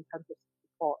else in terms of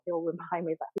support, he'll remind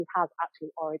me that he has actually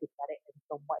already said it in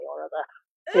some way or other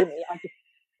to me.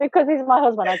 Because he's my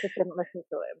husband, I just didn't listen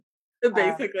to him.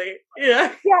 Basically,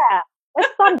 yeah. Yeah,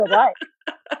 it's standard, right?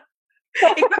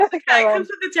 It comes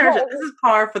with the territory. This is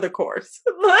par for the course.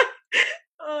 Oh,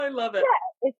 I love it.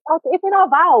 Yeah, it's in our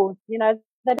vows.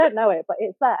 They don't know it, but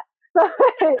it's there.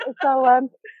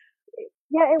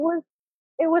 Yeah, it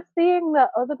was seeing that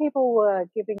other people were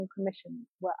giving permission,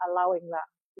 were allowing that,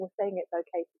 were saying it's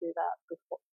okay to do that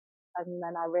before, and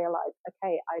then I realized,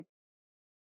 okay,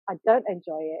 I don't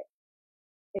enjoy it.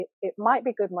 It might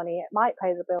be good money, it might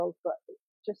pay the bills, but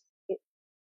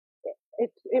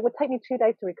it would take me 2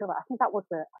 days to recover. I think that was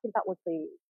the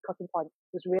cutting point,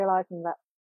 was realizing that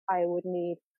I would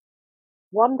need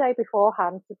 1 day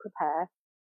beforehand to prepare,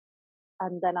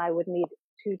 and then I would need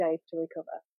 2 days to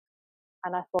recover.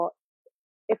 And I thought,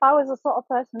 if I was the sort of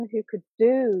person who could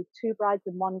do 2 brides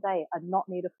in one day and not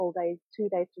need a full day, 2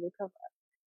 days to recover,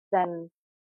 then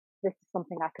this is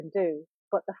something I can do.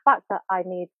 But the fact that I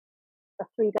need a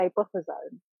 3-day buffer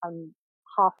zone and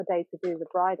half a day to do the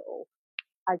bridal,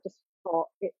 I just thought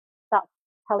that's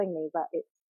telling me that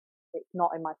it's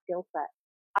not in my skill set.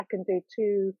 I can do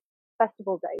 2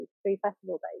 festival days, 3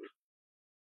 festival days,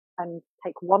 and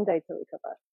take 1 day to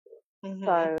recover.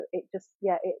 So it just,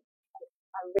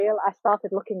 I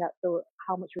started looking at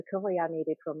how much recovery I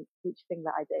needed from each thing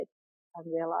that I did, and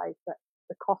realized that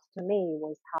the cost to me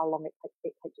was how long it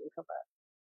takes to recover.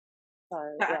 So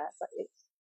but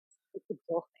it's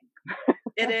exhausting.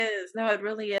 It is. No, it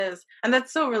really is. And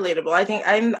that's so relatable. I think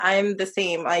I'm the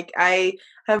same. Like, I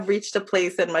have reached a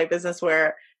place in my business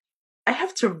where I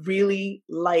have to really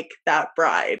like that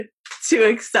bride to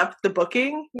accept the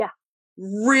booking. Yeah.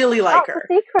 Really like her.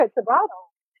 The secret to bridal.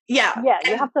 Yeah. Yeah,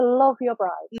 you have to love your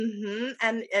bride.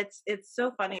 And it's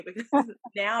so funny because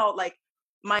now, like,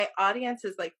 my audience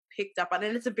is like picked up on it.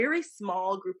 And it's a very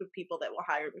small group of people that will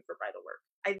hire me for bridal work.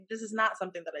 This is not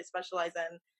something that I specialize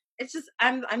in. It's just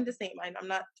I'm the same. I'm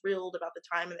not thrilled about the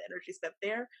time and the energy spent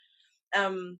there.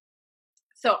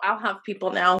 So I'll have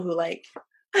people now who like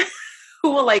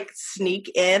who will like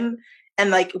sneak in, and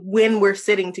like when we're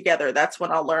sitting together, that's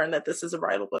when I'll learn that this is a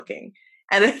bridal booking.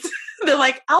 And they're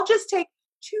like, I'll just take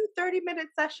 2 30-minute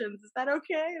sessions. Is that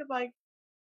okay? I'm like,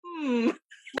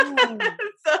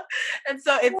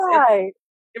 so it's right.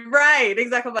 It's right,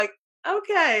 exactly. I'm like,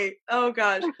 okay. Oh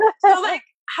gosh. So like,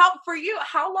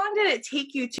 how long did it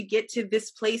take you to get to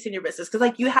this place in your business? Because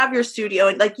like you have your studio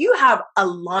and like you have a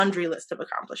laundry list of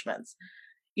accomplishments,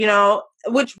 you know,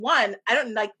 which one, I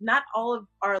don't like, not all of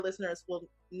our listeners will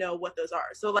know what those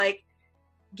are. So like,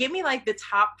 give me like the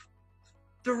top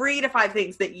 3 to 5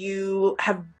 things that you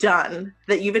have done,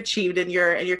 that you've achieved in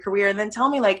your career. And then tell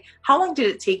me like, how long did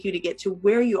it take you to get to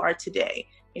where you are today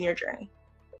in your journey?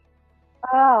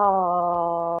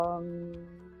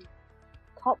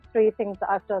 Top 3 things that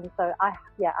I've done. So I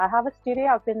have a studio.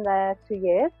 I've been there 2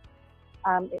 years.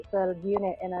 It's a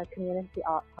unit in a community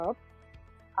art hub.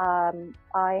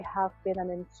 I have been an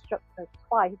instructor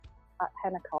twice at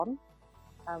HennaCon,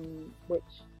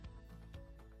 which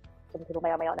some people may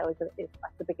or may not know is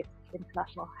the biggest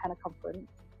international henna conference.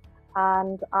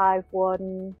 And I've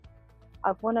won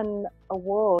an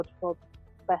award for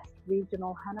best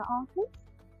regional henna artist,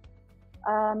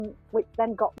 which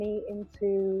then got me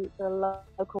into the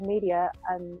local media,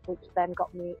 and which then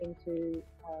got me into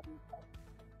a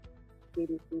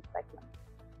BBC segment.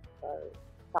 So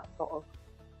that sort of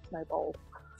snowballed.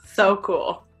 So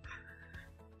cool.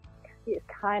 It's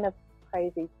kind of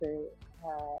crazy to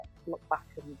look back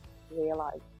and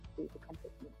realize these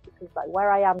accomplishments, because like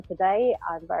where I am today,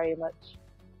 I'm very much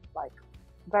like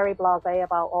very blasé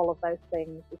about all of those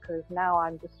things, because now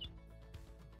I'm just,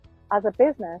 as a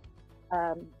business,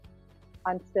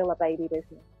 I'm still a baby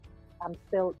business. I'm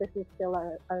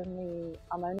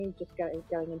only just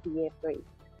going into year 3.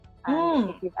 And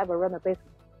if you've ever run a business,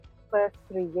 the first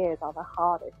 3 years are the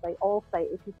hardest. They all say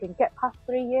if you can get past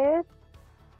 3 years,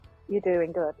 you're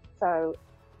doing good. So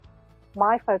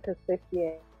my focus this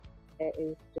year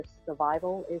is just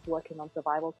survival, is working on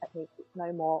survival techniques.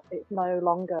 It's no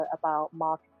longer about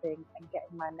marketing and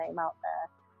getting my name out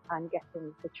there and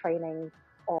getting the training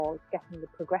or getting the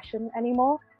progression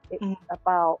anymore. It's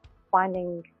about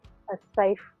finding a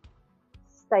safe,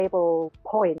 stable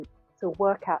point to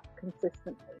work at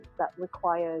consistently that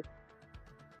requires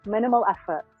minimal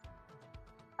effort,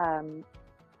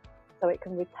 so it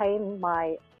can retain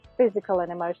my physical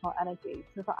and emotional energy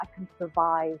so that I can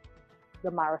survive the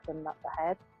marathon that's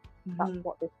ahead. That's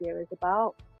what this year is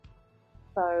about.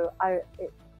 So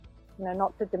it's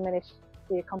not to diminish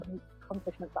the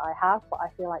accomplishments that I have, but I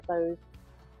feel like those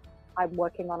I'm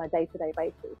working on a day-to-day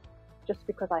basis. Just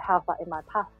because I have that in my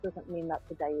past doesn't mean that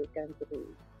today is going to be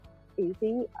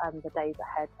easy and the days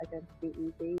ahead are going to be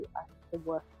easy.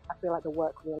 I feel like the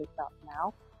work really starts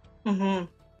now.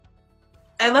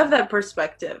 I love that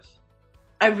perspective.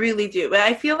 I really do. But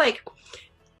I feel like,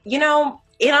 in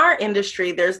our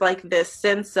industry, there's like this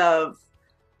sense of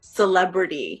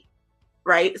celebrity,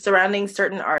 right, surrounding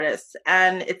certain artists.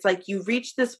 And it's like you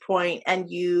reach this point and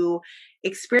you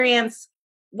experience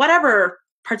whatever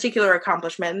particular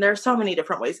accomplishment. And there are so many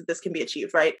different ways that this can be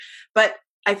achieved, right? But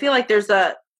I feel like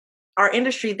our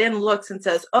industry then looks and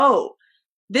says, oh,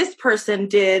 this person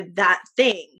did that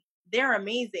thing. They're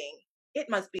amazing. It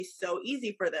must be so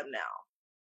easy for them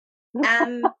now.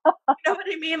 And you know what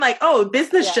I mean? Like, oh,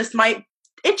 business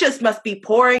it just must be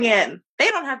pouring in.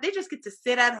 They just get to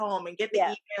sit at home and get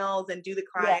the emails and do the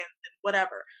clients and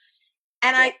whatever.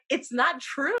 And it's not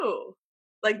true.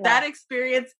 Like that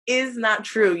experience is not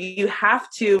true. You have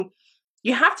to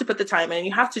put the time in,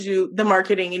 you have to do the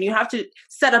marketing, and you have to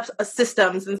set up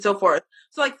systems and so forth.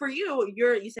 So like for you,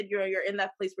 you said you're in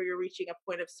that place where you're reaching a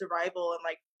point of survival and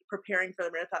like preparing for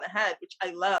the marathon ahead, which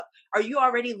I love. Are you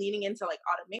already leaning into like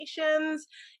automations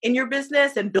in your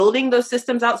business and building those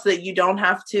systems out so that you don't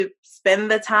have to spend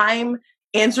the time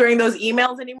answering those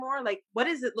emails anymore? Like what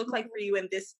does it look like for you in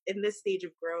this stage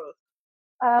of growth?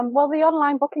 Well, the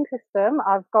online booking system,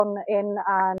 I've gone in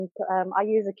and I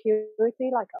use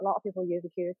Acuity, like a lot of people use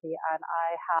Acuity, and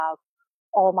I have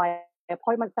all my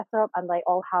appointments set up, and they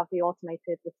all have the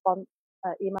automated response,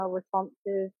 email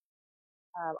responses.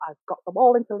 I've got them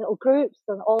all into little groups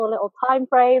and all the little time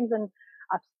frames, and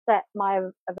I've set my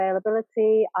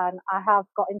availability, and I have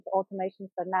got into automation.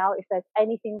 So now if there's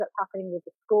anything that's happening with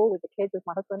the school, with the kids, with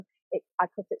my husband, I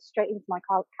put it straight into my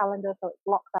calendar, so it's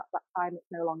blocked at that time.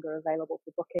 It's no longer available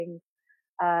for booking.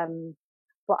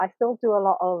 But I still do a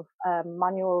lot of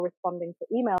manual responding to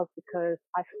emails because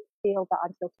I feel that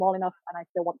I'm still small enough and I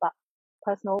still want that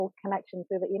personal connection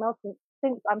through the emails.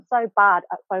 Since I'm so bad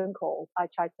at phone calls, I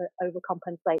try to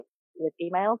overcompensate with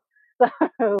emails.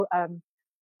 So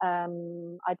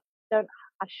I don't.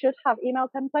 I should have email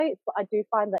templates, but I do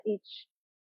find that each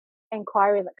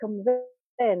inquiry that comes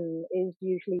in is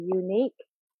usually unique.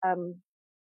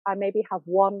 I maybe have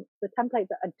one. The template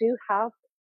that I do have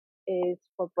is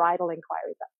for bridal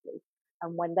inquiries actually,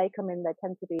 and when they come in, they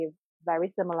tend to be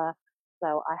very similar.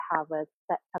 So I have a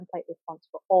set template response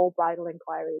for all bridal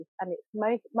inquiries, and it's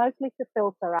mostly to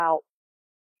filter out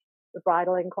the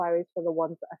bridal inquiries for the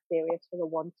ones that are serious, for the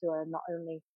ones who are not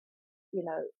only, you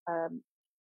know,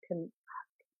 can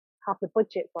have the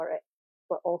budget for it,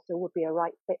 but also would be a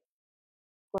right fit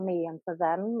for me and for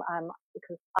them.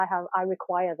 Because I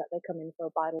require that they come in for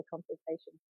a bridal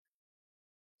consultation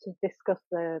to discuss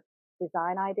the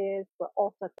design ideas, but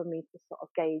also for me to sort of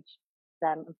gauge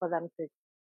them and for them to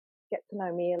get to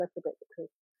know me a little bit, because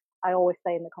I always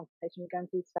say in the consultation we're going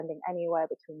to be spending anywhere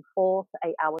between 4 to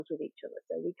 8 hours with each other.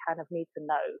 So we kind of need to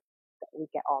know that we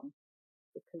get on,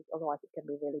 because otherwise it can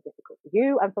be really difficult for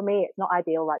you. And for me, it's not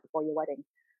ideal right before your wedding.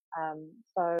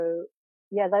 So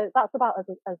yeah, that's about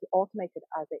as automated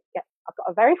as it gets. I've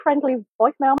got a very friendly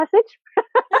voicemail message.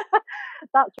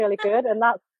 That's really good. And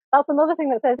that's another thing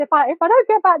that says, if I don't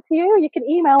get back to you, you can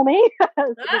email me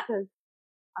because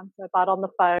I'm so bad on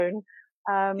the phone.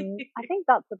 I think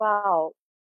that's about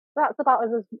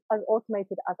as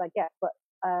automated as I get. But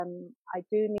I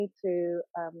do need to.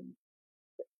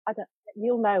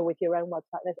 You'll know with your own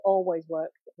website, there's always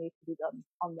work that needs to be done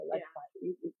on the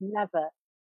website. It's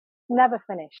never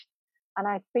finished. And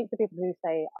I speak to people who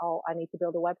say, "Oh, I need to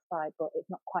build a website, but it's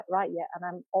not quite right yet." And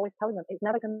I'm always telling them, it's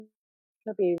never going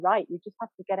to be right. You just have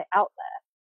to get it out there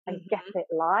and get it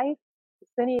live. The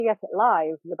sooner you get it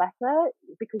live, the better,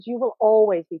 because you will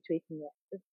always be tweaking it.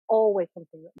 There's always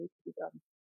something that needs to be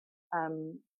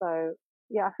done. So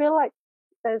yeah, I feel like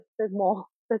there's more.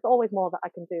 There's always more that I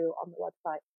can do on the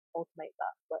website, automate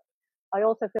that. But I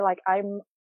also feel like I'm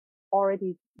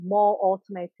already more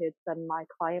automated than my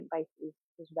client base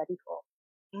is ready for.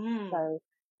 So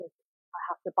I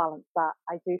have to balance that.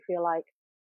 I do feel like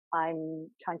I'm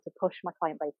trying to push my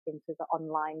client base into the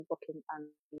online booking and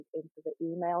into the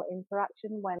email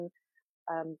interaction when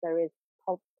there is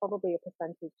probably a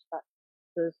percentage that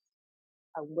does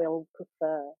and will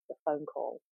prefer the phone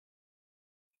call.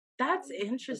 That's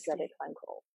interesting. The phone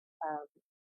call.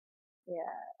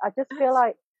 Yeah, I just feel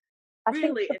like I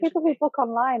think for people who book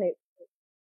online,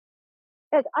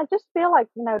 I just feel like,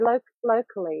 you know,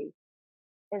 locally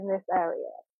in this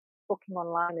area, booking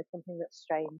online is something that's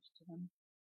strange to them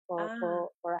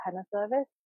for a henna service,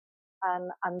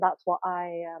 and that's what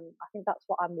I think that's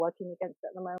what I'm working against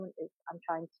at the moment. Is I'm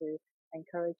trying to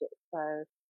encourage it. So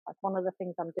like one of the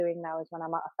things I'm doing now is when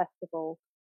I'm at a festival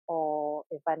or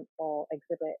event or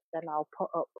exhibit, then I'll put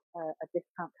up a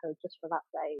discount code just for that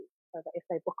day, so that if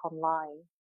they book online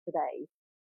today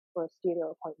for a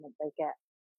studio appointment, they get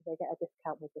a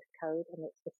discount with this code, and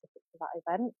it's specific to that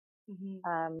event.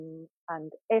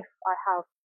 And if I have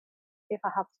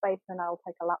space, then I'll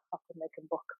take a laptop and they can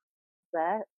book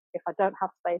there. If I don't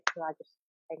have space, then I just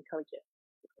encourage it.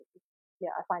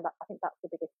 Yeah, I think that's the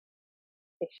biggest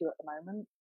issue at the moment.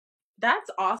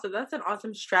 That's awesome. That's an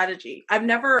awesome strategy. I've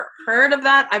never heard of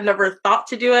that. I've never thought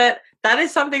to do it. That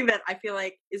is something that I feel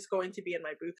like is going to be in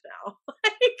my booth now.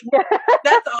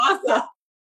 That's awesome.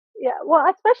 Yeah, well,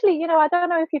 especially, you know, I don't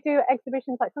know if you do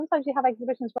exhibitions, like sometimes you have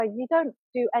exhibitions where you don't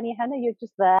do any henna, you're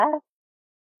just there.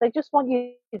 They just want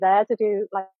you there to do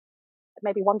like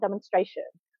maybe one demonstration,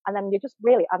 and then you're just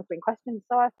really answering questions.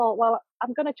 So I thought, well,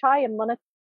 I'm going to try and monetize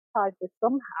monetize this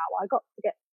somehow. I got to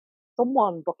get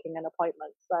someone booking an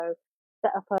appointment. So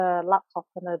set up a laptop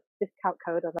and a discount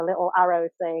code and a little arrow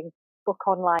saying book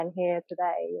online here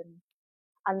today.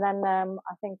 And then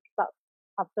I think that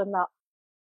I've done that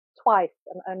twice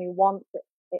and only once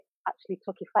it actually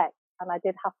took effect. And I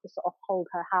did have to sort of hold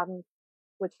her hand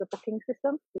with the booking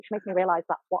system, which made me realize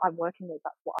that's what I'm working with.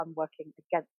 That's what I'm working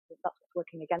against. That's what's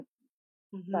working against me.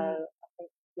 Mm-hmm. So I think,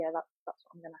 yeah, that's what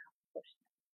I'm going to have to push.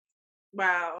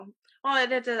 Wow. Well, I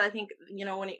think,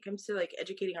 when it comes to like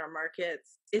educating our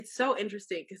markets, it's so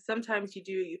interesting because sometimes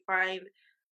you find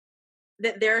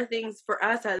that there are things for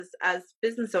us as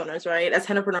business owners, right? As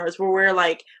entrepreneurs, where we're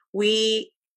like, we're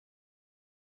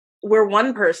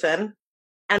one person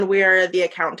and we're the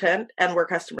accountant and we're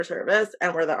customer service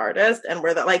and we're the artist and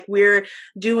we're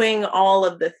doing all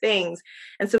of the things.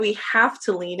 And so we have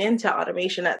to lean into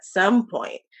automation at some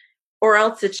point, or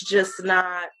else it's just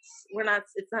not,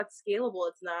 it's not scalable.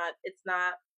 It's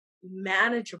not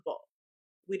manageable.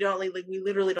 We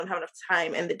literally don't have enough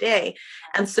time in the day.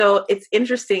 And so it's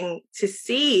interesting to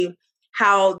see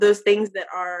how those things that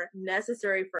are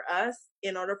necessary for us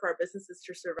in order for our businesses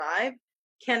to survive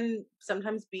can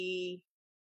sometimes be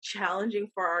challenging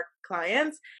for our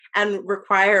clients and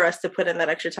require us to put in that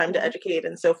extra time to educate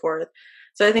and so forth.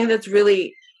 So I think that's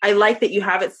really, I like that you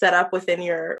have it set up within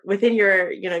your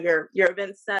your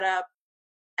event setup.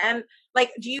 And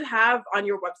like, do you have on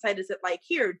your website, is it like,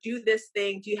 here, do this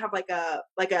thing? Do you have like a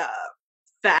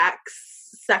facts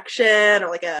section or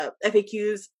like a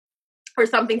FAQs or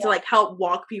something to like help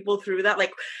walk people through that?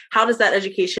 Like, how does that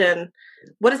education,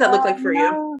 what does that look like for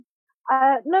you?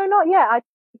 No, not yet. I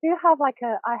do have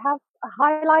I have a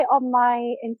highlight on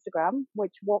my Instagram,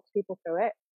 which walks people through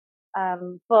it.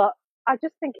 But I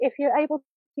just think if you're able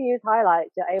to use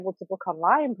highlights, you're able to book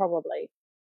online probably.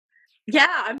 Yeah,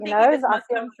 I'm thinking this must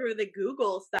come through the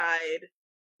Google side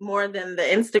more than the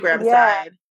Instagram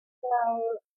side.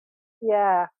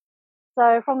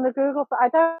 So from the Google side, I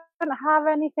don't have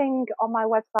anything on my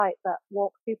website that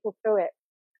walks people through it.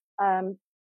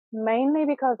 Mainly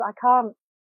because I can't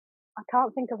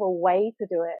think of a way to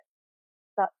do it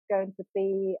that's going to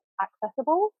be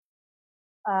accessible.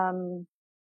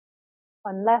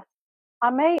 Unless I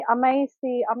might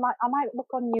look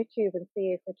on YouTube and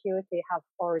see if Acuity have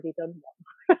already done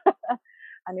one.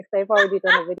 And if they've already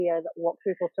done a video that walks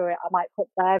people through it, I might put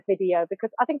their video, because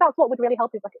I think that's what would really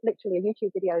help, is like literally a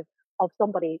YouTube video of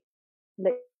somebody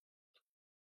literally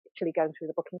going through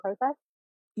the booking process.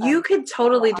 You could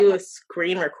totally do a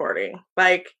screen recording.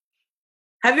 Like,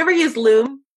 have you ever used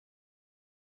Loom?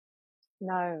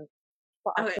 No.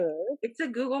 But I could. It's a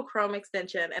Google Chrome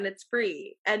extension and it's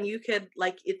free, and you could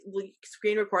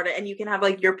screen record it, and you can have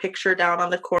like your picture down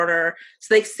on the corner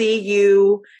so they see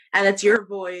you and it's your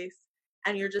voice,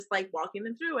 and you're just like walking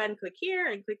them through and click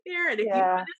here and click there, and if you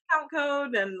have a discount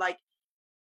code and like,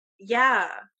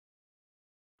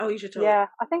 you should totally. Yeah,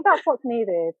 I think that's what's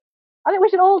needed. I think we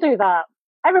should all do that.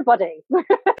 Everybody.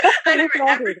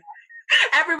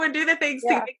 Everyone do the things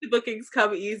to make the bookings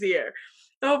come easier.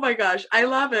 Oh my gosh, I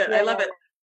love it. I love it.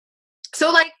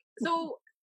 So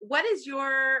what is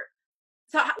your,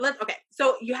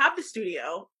 so you have the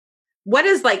studio. What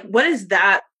does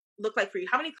that look like for you?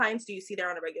 How many clients do you see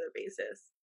there on a regular basis?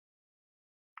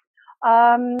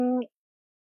 I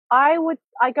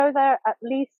go there at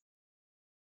least,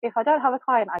 if I don't have a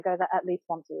client, I go there at least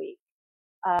once a week.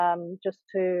 Just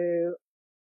to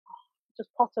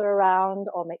potter around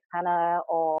or mix henna,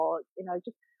 or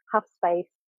just have space.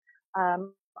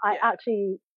 I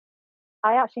actually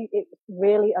it's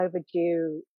really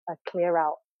overdue a clear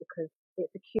out, because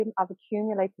I've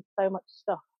accumulated so much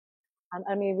stuff, and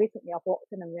only recently I've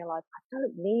walked in and realized I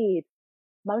don't need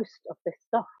most of this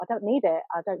stuff. I don't need it.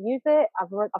 I don't use it. I've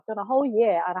done a whole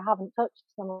year and I haven't touched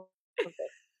some of this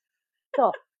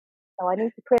stuff, so I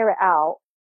need to clear it out.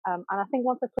 And I think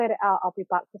once I've cleared it out, I'll be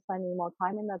back to spending more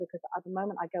time in there, because at the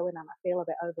moment I go in and I feel a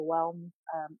bit overwhelmed.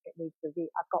 It needs to be,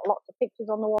 I've got lots of pictures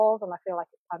on the walls and I feel like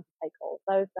it's time to take all of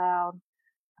those down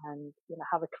and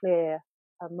have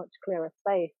a much clearer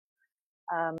space.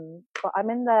 But I'm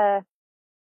in there.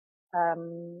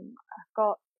 I've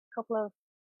got a couple of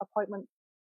appointments.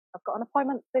 I've got an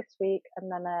appointment this week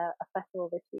and then a festival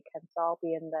this weekend, so I'll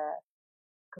be in there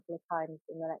a couple of times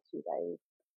in the next few days.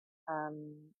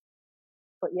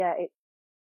 But yeah,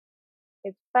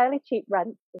 it's fairly cheap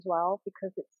rent as well,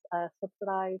 because it's a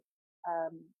subsidized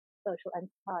social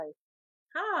enterprise.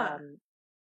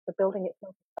 The building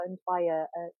itself is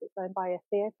owned by a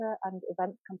theatre and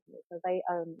events company, so they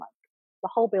own like the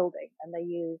whole building, and they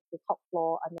use the top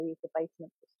floor and they use the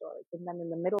basement for storage, and then in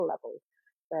the middle level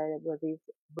there were these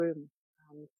rooms.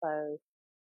 So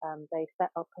They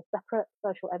set up a separate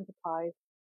social enterprise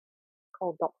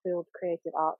called Dockfield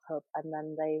Creative Arts Hub, and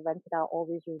then they rented out all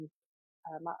these rooms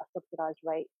at a subsidised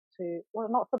rate to, well,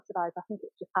 not subsidised, I think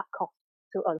it's just at cost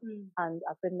to us. And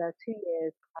I've been there 2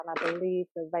 years, and I believe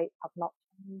the rates have not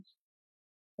changed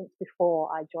since before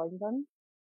I joined them,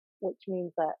 which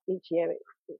means that each year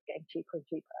it's getting cheaper and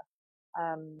cheaper.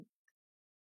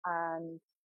 And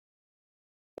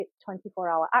it's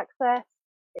 24-hour access.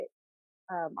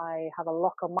 I have a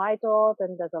lock on my door,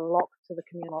 then there's a lock to the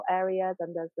communal area,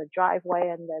 then there's the driveway,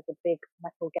 and there's a big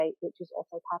metal gate, which is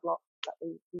also padlocked that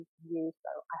we can use. So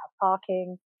I have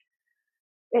parking.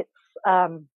 It's,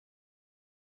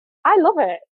 I love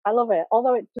it. I love it.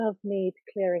 Although it does need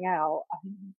clearing out.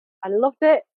 I loved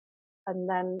it, and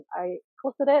then I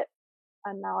cluttered it,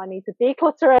 and now I need to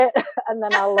declutter it, and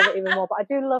then I'll love it even more. But I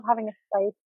do love having a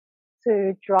space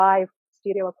to drive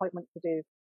studio appointments to do,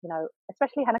 you know,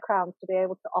 especially henna crowns, to be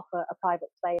able to offer a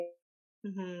private space.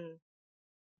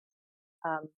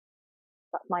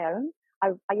 That's my own.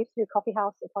 I used to do coffee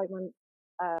house appointments,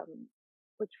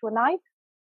 which were nice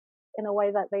in a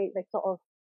way that they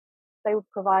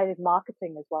provided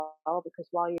marketing as well, because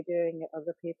while you're doing it,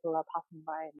 other people are passing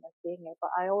by and they're seeing it.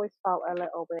 But I always felt a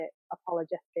little bit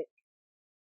apologetic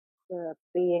for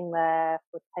being there,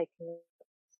 for taking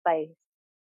space,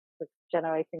 for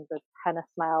generating the henna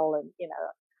smell, and you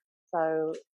know.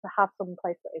 So to have some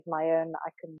place that is my own,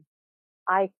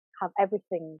 I have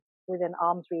everything within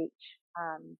arm's reach,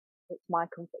 and it's my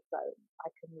comfort zone. I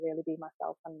can really be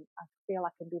myself, and I feel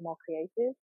I can be more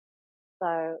creative.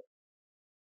 So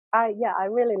I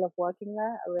really love working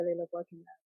there. I really love working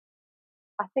there.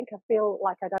 I think I feel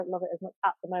like I don't love it as much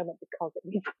at the moment because it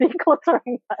needs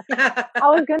decluttering. I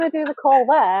was going to do the call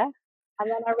there, and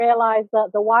then I realised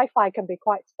that the Wi-Fi can be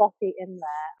quite spotty in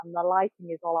there, and the lighting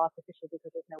is all artificial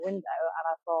because there's no window. And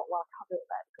I thought, well, I can't do it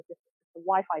there because if the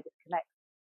Wi-Fi disconnects,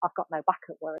 I've got no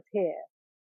backup. Whereas here,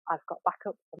 I've got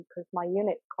backup because my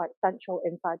unit's quite central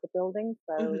inside the building.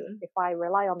 So if I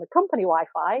rely on the company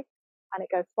Wi-Fi and it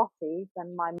goes spotty,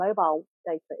 then my mobile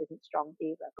data isn't strong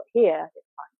either. But here,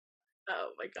 it's fine.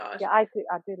 Oh my gosh. Yeah, I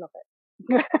do love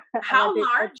it. How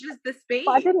large is the space?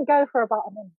 But I didn't go for about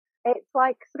a minute. It's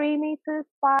like 3 meters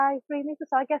by 3 meters.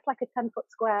 So I guess like a 10-foot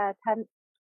square tent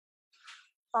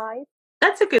size.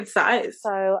 That's a good size.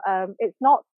 So it's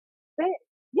not big.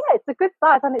 Yeah, it's a good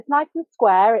size, and it's nice and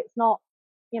square. It's not,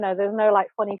 you know, there's no like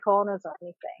funny corners or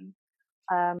anything.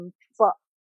 But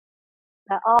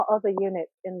there are other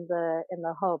units in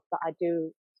the hub that I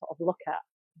do sort of look at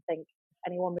and think, if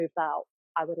anyone moves out,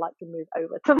 I would like to move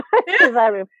over to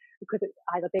their room, because it's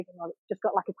either big or it's just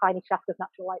got like a tiny shaft of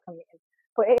natural light coming in.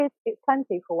 But it's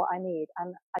plenty for what I need.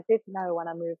 And I did know when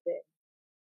I moved in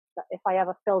that if I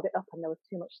ever filled it up and there was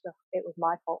too much stuff, it was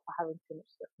my fault for having too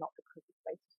much stuff, not because the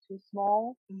space is too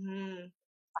small.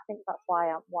 I think that's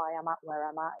why I'm at where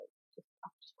I'm at.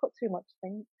 I've just put too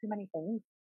many things.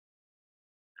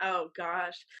 Oh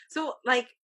gosh. So like,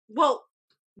 well,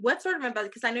 what sort of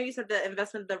investment? Because I know you said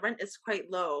the rent is quite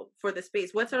low for the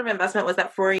space. What sort of investment was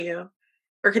that for you,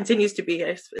 or continues to be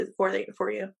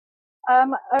for you?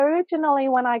 Originally,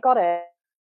 when I got it,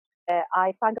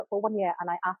 I signed up for 1 year, and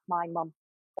I asked my mum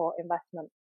for investment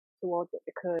towards it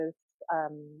because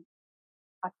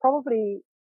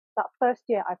that first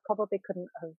year I probably couldn't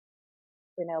have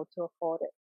been able to afford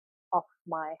it off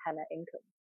my henna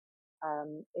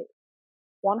income. It's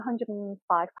 £105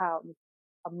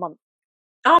 a month.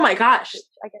 Oh my gosh!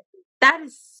 I guess that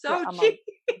is so cheap.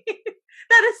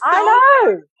 That is so I know.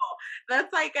 wonderful.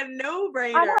 That's like a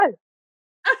no-brainer. I know.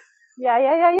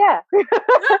 Yeah.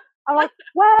 I'm like,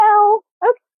 well,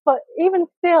 okay. But even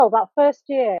still, that first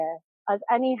year, as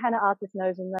any henna artist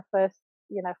knows, in their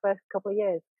first couple of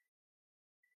years,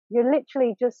 you're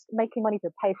literally just making money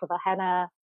to pay for the henna,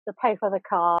 to pay for the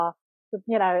car,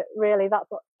 really that's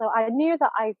what. So I knew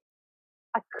that I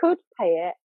could pay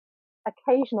it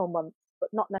occasional months, but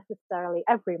not necessarily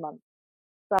every month.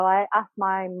 So I asked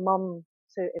my mum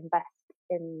to invest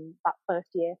in that first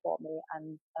year for me,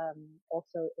 and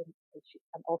also in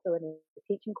the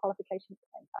teaching qualification at the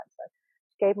same time. So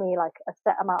she gave me like a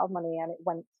set amount of money, and it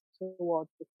went towards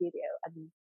the studio. And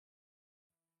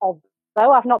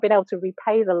although I've not been able to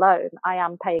repay the loan, I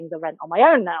am paying the rent on my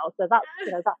own now. So that's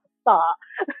that's a start.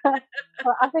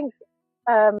 But I think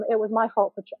it was my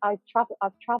fault. I've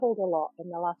traveled a lot in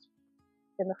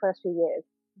the first few years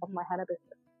of my henna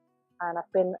business, and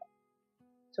I've been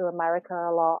to America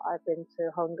a lot. I've been to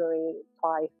Hungary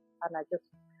twice, and I just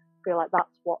feel like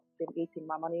that's what's been eating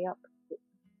my money up.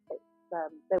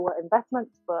 They were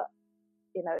investments, but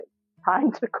it's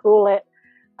time to cool it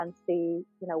and see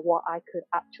what I could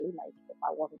actually make if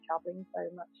I wasn't traveling so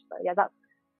much. So yeah,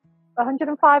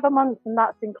 105 a month, and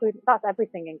that's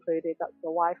everything included. That's the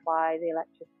Wi-Fi, the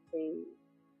electricity,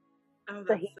 Oh, the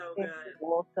that's so heating, the good.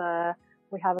 water.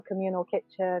 We have a communal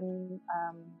kitchen,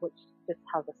 which just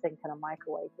has a sink and a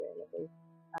microwave, really,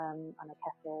 and a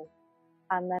kettle.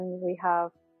 And then we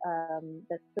have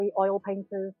there's 3 oil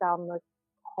painters down the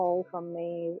hall from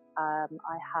me. I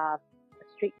have a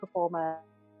street performer,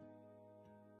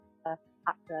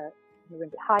 actor in the room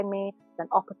behind me. Then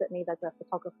opposite me, there's a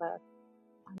photographer.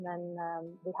 And then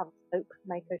we have a soap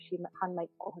maker. She hand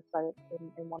makes all her soap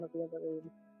in one of the other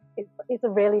rooms. It's a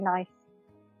really nice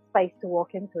space to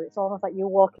walk into. It's almost like you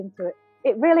walk into it.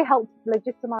 It really helps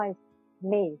legitimize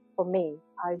me. For me,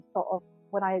 I sort of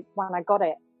when I got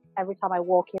it, every time I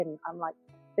walk in, I'm like,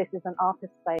 this is an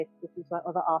artist space. This is where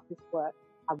other artists work.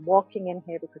 I'm walking in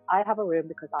here because I have a room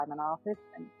because I'm an artist,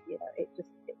 and it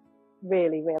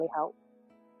really really helps.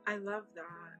 I love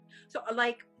that. So,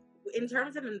 like, in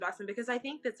terms of investment, because I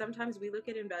think that sometimes we look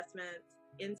at investments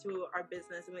into our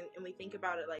business and we think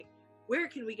about it like, where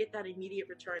can we get that immediate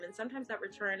return? And sometimes that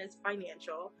return is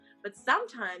financial, but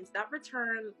sometimes that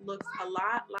return looks a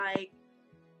lot like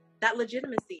that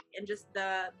legitimacy and just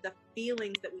the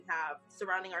feelings that we have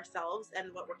surrounding ourselves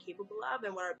and what we're capable of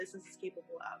and what our business is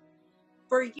capable of.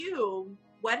 For you,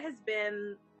 what has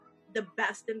been the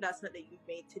best investment that you've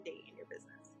made to date in your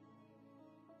business?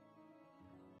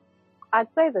 I'd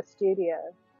say the studio.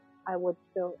 I would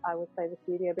say the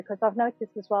studio, because I've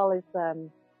noticed as well is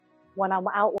when I'm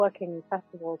out working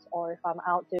festivals, or if I'm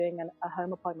out doing a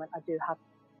home appointment, I do have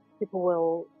people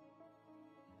will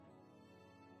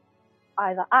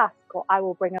either ask or I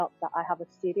will bring up that I have a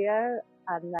studio,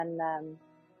 and then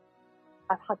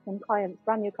I've had some clients,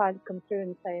 brand new clients, come through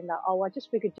and saying that, oh, I just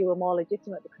figured you were more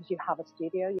legitimate because you have a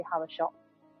studio, you have a shop,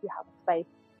 you have a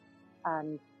space,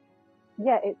 and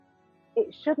yeah,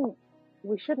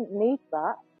 we shouldn't need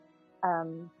that,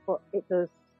 but it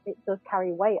does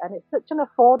carry weight, and it's such an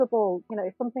affordable,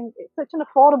 it's such an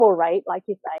affordable rate, like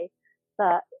you say,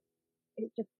 that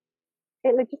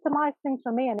it legitimized things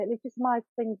for me, and it legitimized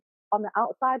things on the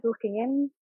outside looking in,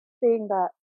 seeing that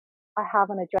I have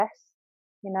an address,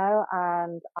 and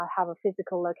I have a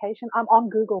physical location. I'm on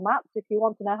Google Maps. If you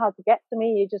want to know how to get to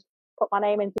me, you just put my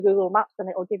name into Google Maps and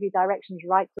it'll give you directions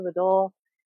right to the door.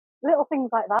 Little things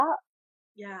like that.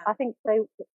 Yeah. I think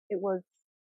it was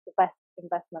the best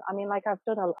investment. I mean, like I've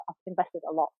invested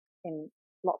a lot in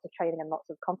lots of training and lots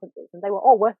of conferences, and they were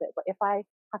all worth it. But if I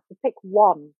had to pick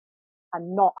one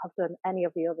and not have done any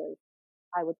of the others,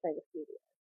 I would say the studio.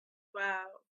 Wow.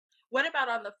 What about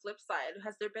on the flip side?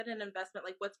 Has there been an investment,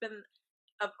 like what's been,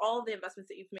 of all the investments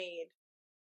that you've made,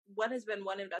 what has been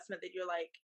one investment that you're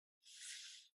like,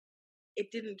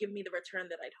 it didn't give me the return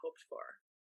that I'd hoped for?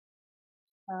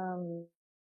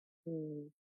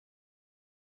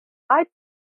 I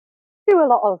do a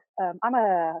lot of, I'm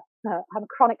a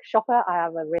chronic shopper. I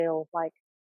have a real,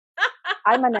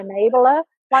 I'm an enabler.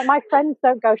 Like my friends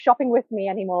don't go shopping with me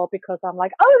anymore because I'm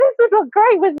like, oh, this would look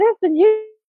great with this, and you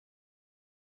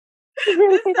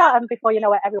really see that, and before you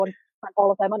know it, everyone spent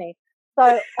all of their money.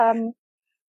 So,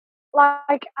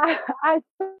 like I'd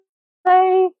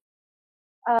say,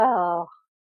 uh,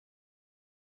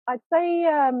 I'd say,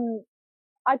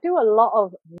 I do a lot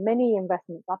of mini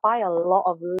investments. I buy a lot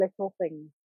of little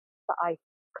things that I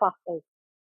class as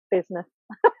business,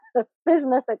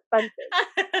 business expenses,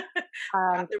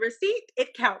 Got the receipt,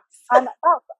 it counts. and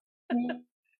that's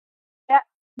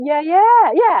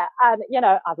yeah. And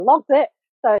I've logged it,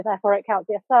 so therefore it counts.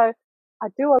 Yeah. So I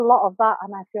do a lot of that,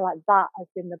 and I feel like that has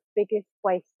been the biggest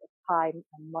waste of time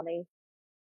and money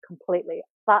completely.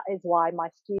 That is why my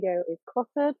studio is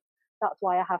cluttered. That's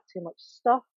why I have too much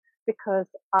stuff, because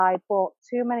I bought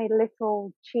too many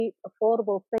little cheap,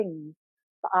 affordable things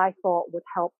that I thought would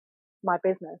help my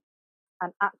business.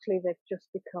 And actually they've just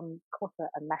become clutter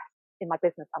and mess in my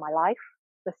business and my life.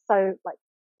 There's so like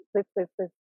there's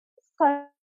so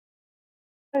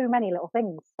so many little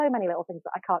things that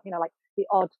I can't, like the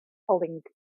odd folding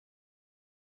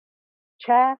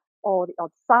chair, or the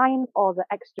odd sign, or the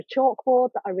extra chalkboard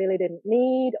that I really didn't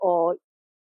need, or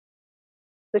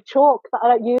the chalk that I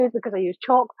don't use because I use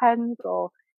chalk pens,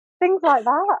 or things like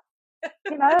that,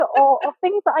 or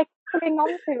things that I cling on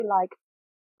to, like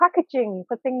packaging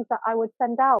for things that I would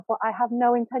send out, but I have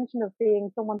no intention of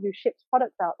being someone who ships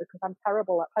products out because I'm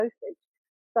terrible at postage.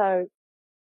 So,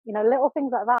 little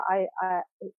things like that,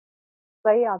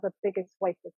 they are the biggest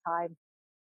waste of time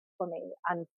for me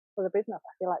and for the business.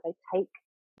 I feel like they take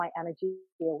my energy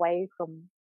away from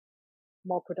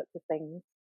more productive things.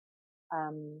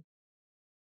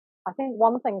 I think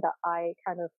one thing that I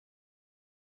kind of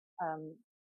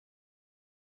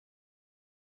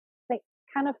think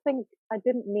kind of think I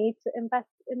didn't need to invest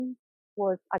in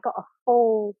was I got a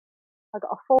full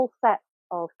set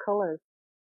of colours.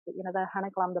 You know, the Henna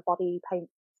Glam, the body paint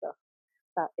stuff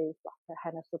that is like a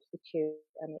henna substitute,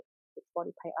 and it's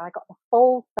body paint. I got the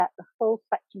full set, the full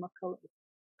spectrum of colours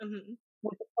Mm-hmm.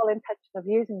 with the full intention of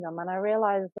using them, and I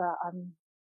realised that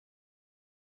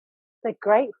they're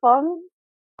great fun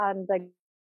and they're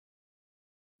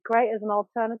great as an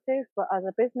alternative, but as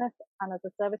a business and as a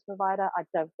service provider, I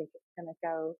don't think it's going to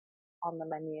go on the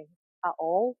menu at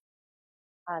all.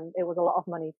 And it was a lot of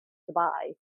money to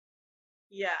buy,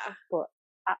 Yeah. but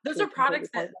Those actually are products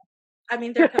that, completely I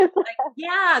mean, they're like,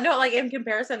 yeah, no, like in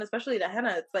comparison, especially to henna,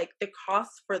 it's like the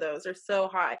costs for those are so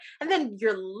high. And then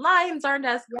your lines aren't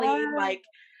as clean. yeah, Like,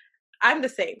 I'm the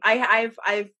same. I've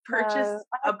purchased no.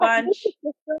 a And it's like, bunch. this is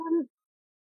different.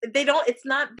 They don't, it's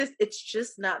not this, it's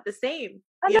just not the same,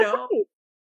 And you they're know? great.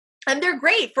 And they're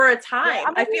great for a Yeah, time.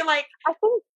 I I mean, feel like I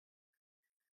think,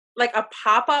 a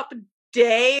pop-up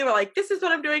day, or like, this is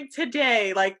what I'm doing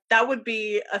today, like that would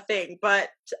be a thing. But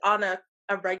on a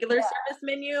regular yeah, service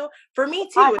menu, for me I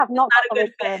too, it's have just not not a got a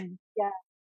good fit. return. Yeah,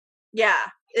 Yeah,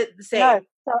 it's the no. same.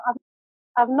 So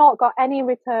I've not got any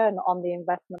return on the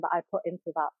investment that I put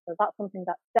into that. So that's something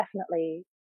that definitely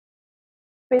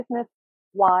business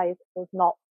wise was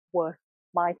not worth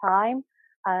my time.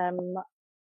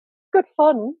 Good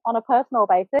fun on a personal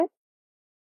basis,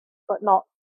 but not,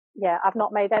 yeah, I've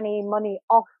not made any money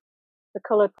off the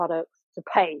coloured products to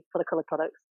pay for the coloured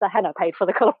products. The henna paid for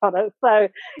the coloured products. So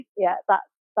yeah,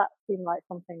 that seemed like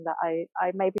something that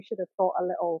I maybe should have thought a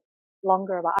little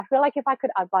longer about. I feel like if I could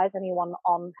advise anyone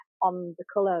on the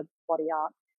colour body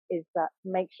art, is that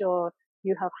make sure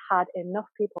you have had enough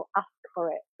people ask for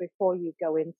it before you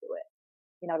go into it.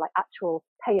 You know, like actual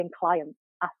paying clients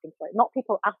asking for it, not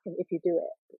people asking if you do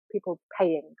it, but people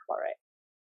paying for it.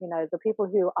 You know, the people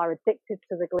who are addicted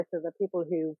to the glitter, the people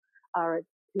who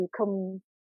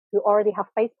already have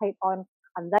face paint on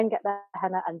and then get their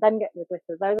henna and then get the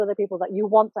glitter. Those are the people that you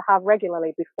want to have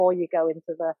regularly before you go into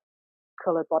the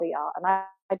coloured body art. And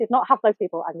I did not have those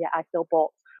people, and yet I still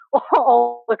bought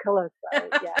all the colours. So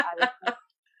yeah, I was like,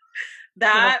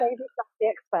 That, save yourself the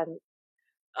expense.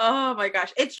 oh my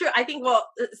gosh, it's true. I think, well,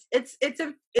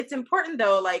 it's important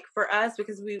though, like for us,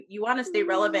 because you want to stay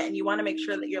relevant and you want to make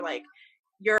sure that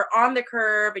you're on the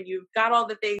curve and you've got all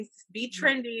the things to be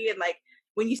trendy. And like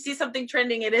when you see something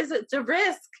trending, it's a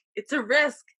risk. It's a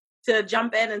risk to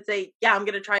jump in and say, yeah, I'm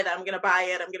gonna try that, I'm gonna buy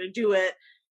it, I'm gonna do it.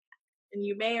 And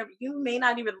you may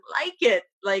not even like it,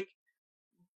 like,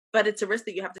 but it's a risk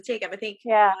that you have to take. And I think,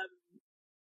 Yeah.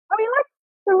 I mean, like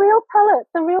the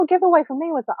real giveaway for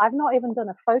me was that I've not even done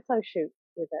a photo shoot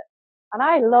with it. And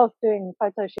I love doing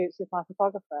photo shoots with my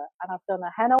photographer. And I've done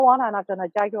a henna one and I've done a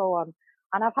jaguar one.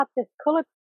 And I've had this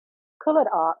coloured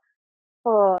art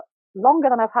for longer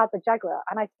than I've had the jaguar,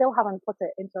 and I still haven't put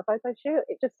it into a photo shoot.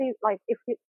 It just seems like if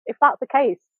that's the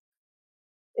case,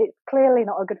 it's clearly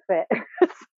not a good fit.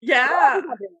 yeah.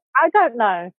 I don't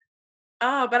know.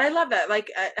 Oh, but I love that.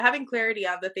 Like having clarity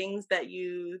on the things that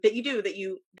you do, that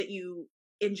you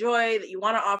enjoy, that you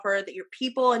want to offer, that your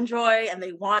people enjoy and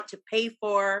they want to pay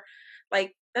for.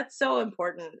 Like that's so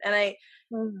important. And I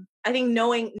think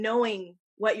knowing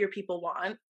what your people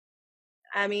want.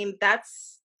 I mean,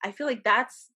 I feel like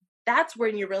that's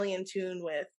when you're really in tune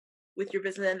with your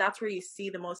business, and that's where you see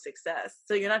the most success.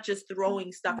 So you're not just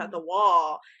throwing stuff at the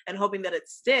wall and hoping that it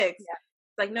sticks. Yeah.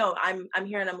 It's like, no, I'm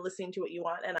here and I'm listening to what you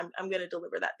want, and I'm going to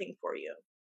deliver that thing for you.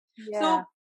 Yeah. So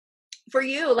for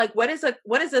you, like what is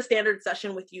a standard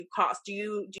session with you cost? Do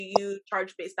you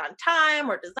charge based on time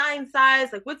or design size?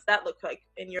 Like what's that look like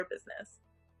in your business?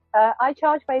 I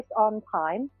charge based on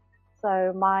time.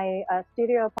 So my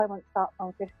studio appointment starts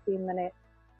on 15 minutes,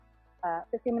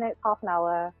 half an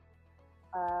hour.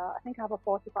 I think I have a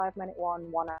 45-minute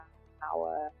one, 1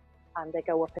 hour, and they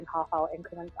go up in half-hour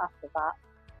increments after that.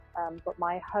 But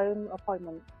my home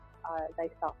appointments, they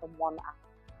start from 1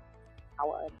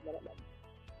 hour minimum.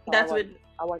 So That's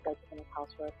I won't go to someone's house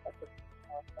for a second.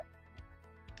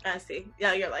 I see.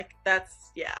 Yeah, you're like,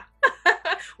 that's, yeah.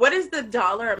 What is the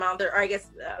dollar amount there? Or I guess,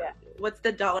 what's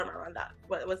the dollar amount on that?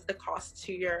 What's the cost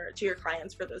to your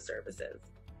clients for those services?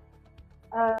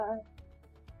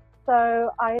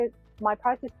 So my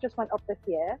prices just went up this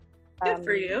year. Good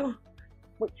for you.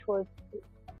 Which was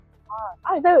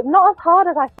hard. Not as hard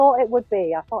as I thought it would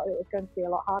be. I thought it was going to be a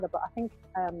lot harder, but I think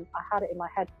I had it in my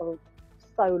head for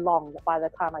so long that by the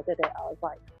time I did it, I was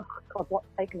like, oh God, what's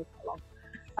taking me so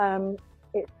long?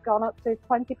 It's gone up to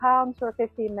 £20 for a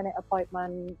 15-minute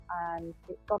appointment, and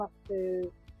it's gone up to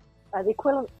the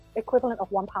equivalent of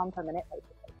 £1 per minute,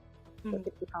 basically, so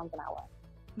 £60 an hour,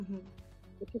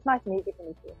 which is nice and easy for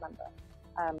me to remember.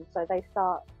 So they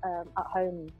start at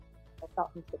home. They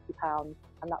start from £60,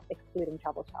 and that's excluding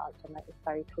travel charge. And that is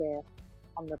very clear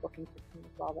on the booking system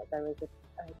as well that there is a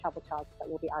travel charge that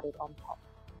will be added on top.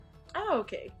 Oh,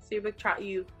 okay. So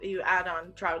you add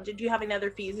on travel. Did you have any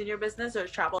other fees in your business, or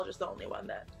is travel just the only one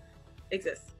that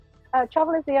exists?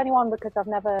 Travel is the only one because I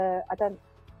don't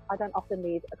often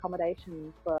need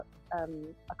accommodation, but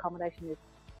accommodation is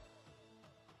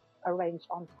arranged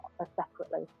on top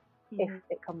separately if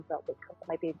it comes up, which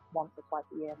maybe once or twice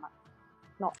a year. And that's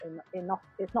not enough.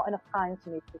 It's not enough time for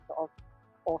me to sort of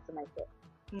automate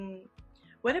it.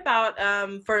 What about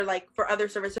for other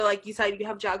services? So like you said, you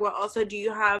have Jaguar. Also, do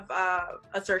you have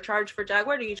a surcharge for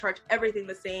Jaguar? Do you charge everything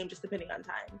the same, just depending on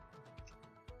time?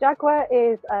 Jaguar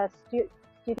is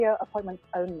studio appointments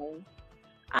only.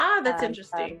 That's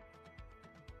interesting.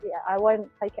 Yeah, I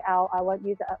won't take it out. I won't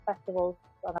use it at festivals,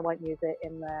 and I won't use it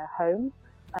in the home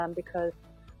because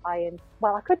I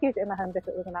could use it in the home if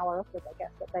it was an hour upwards, I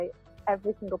guess. But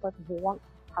every single person who wants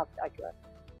to have Jaguar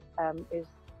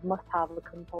must have a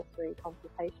compulsory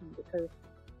consultation, because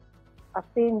I've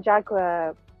seen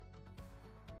Jaguar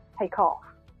take off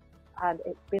and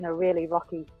it's been a really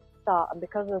rocky start, and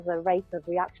because of the rate of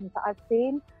reactions that I've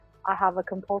seen, I have a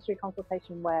compulsory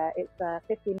consultation where it's a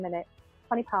 15-minute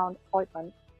 £20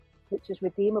 appointment, which is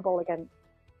redeemable against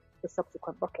the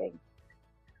subsequent booking,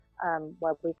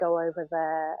 where we go over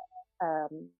their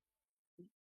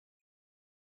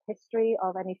history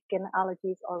of any skin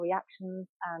allergies or reactions,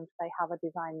 and they have a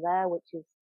design there which is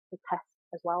to test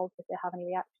as well if they have any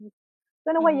reactions. So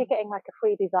in a way, you're getting like a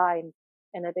free design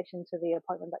in addition to the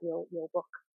appointment that you'll book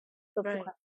subsequent.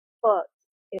 Right. But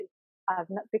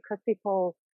because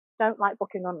people don't like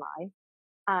booking online,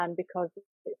 and because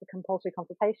it's a compulsory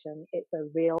consultation, it's a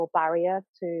real barrier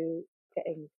to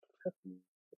getting customers.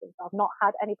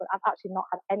 I've actually not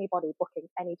had anybody booking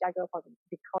any Jaguar appointments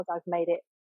because I've made it.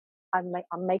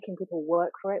 I'm making people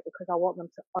work for it because I want them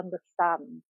to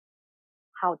understand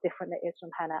how different it is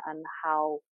from henna and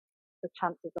how the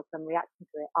chances of them reacting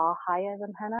to it are higher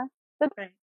than henna.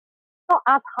 They're not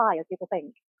as high as people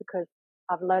think, because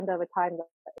I've learned over time that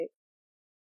it's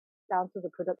down to the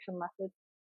production method.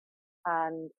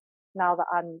 And now that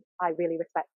I really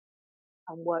respect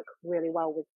and work really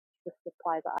well with the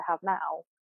supply that I have now,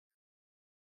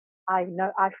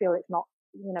 I feel it's not,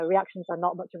 reactions are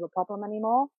not much of a problem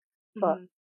anymore. But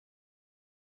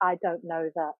I don't know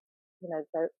that,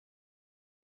 they're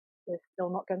still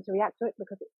not going to react to it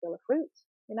because it's still a fruit,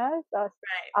 So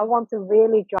I want to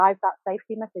really drive that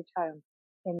safety message home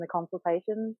in the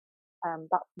consultations.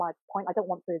 That's my point. I don't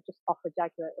want to just offer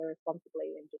Jaguar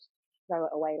irresponsibly and just throw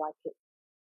it away like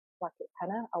it's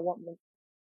henna. I want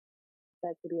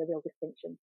there to be a real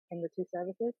distinction in the two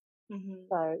services.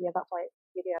 So yeah, that's why it's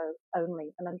video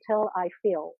only. And until I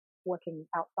feel working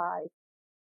outside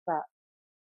that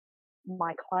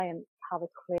my clients have a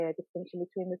clear distinction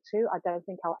between the two, I don't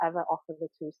think I'll ever offer the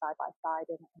two side by side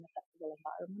in a festival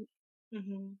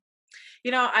environment.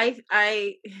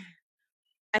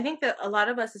 I think that a lot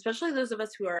of us, especially those of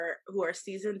us who are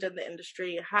seasoned in the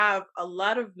industry, have a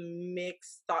lot of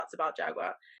mixed thoughts about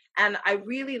Jaguar. And I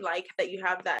really like that you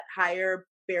have that higher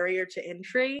barrier to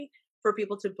entry for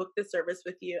people to book the service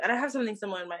with you. And I have something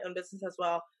similar in my own business as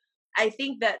well. I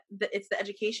think that it's the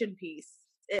education piece.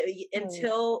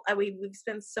 Until we've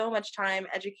spent so much time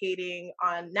educating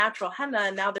on natural henna,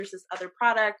 and now there's this other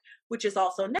product which is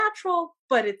also natural,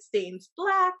 but it stains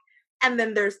black. And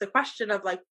then there's the question of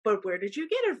like, but where did you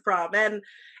get it from? And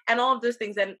all of those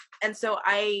things. And so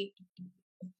I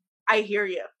hear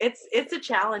you. It's a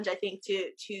challenge, I think,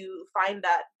 to find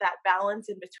that balance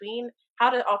in between how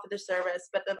to offer the service,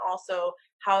 but then also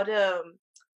how to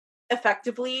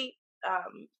effectively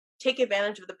take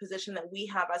advantage of the position that we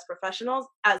have as professionals,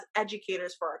 as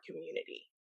educators for our community.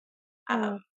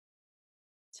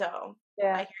 So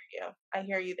yeah. I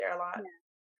hear you there a lot. Yeah.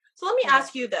 So let me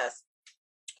ask you this.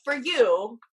 For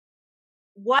you,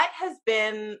 what has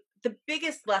been the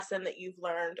biggest lesson that you've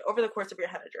learned over the course of your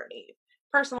henna journey?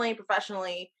 Personally,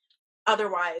 professionally,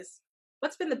 otherwise,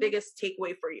 what's been the biggest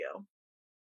takeaway for you?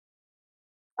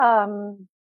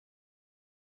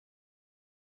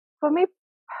 For me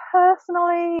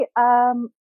personally, I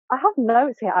have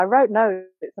notes here. I wrote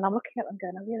notes and I'm looking at them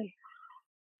going,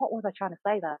 what was I trying to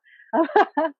say there?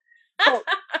 So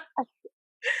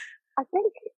I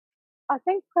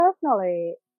think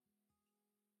personally,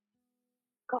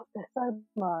 God, there's so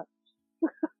much.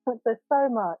 There's so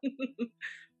much.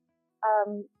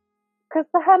 Because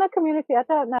the henna community, I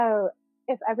don't know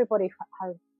if everybody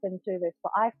has been through this,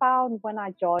 but I found when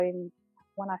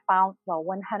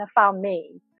henna found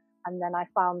me, and then I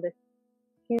found this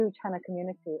huge henna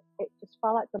community. It just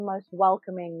felt like the most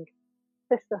welcoming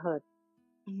sisterhood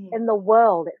in the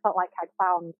world. It felt like I'd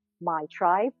found my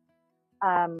tribe.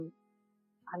 And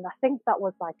I think that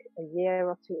was like a year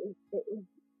or two. It was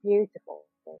beautiful.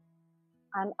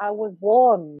 And I was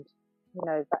warned,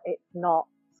 that it's not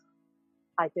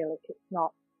idyllic. It's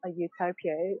not a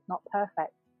utopia. It's not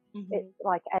perfect. It's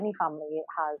like any family. It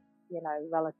has,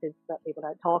 relatives that people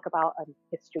don't talk about and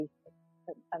history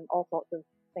and all sorts of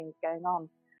things going on.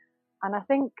 And I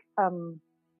think, even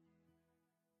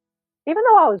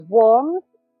though I was warned,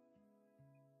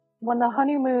 when the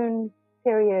honeymoon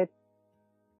period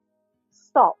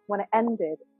stopped, when it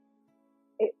ended,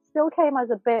 it still came as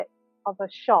a bit of a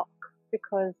shock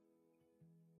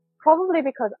probably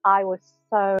because I was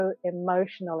so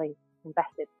emotionally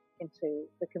invested into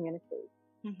the community.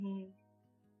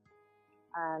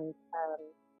 And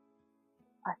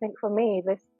I think for me,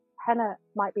 this henna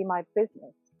might be my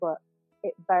business, but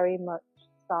it very much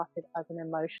started as an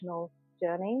emotional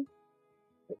journey.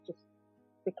 It just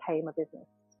became a business.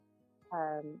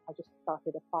 I just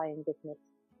started applying business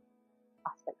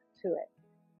aspects to it,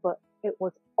 but it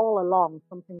was all along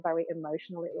something very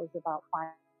emotional. It was about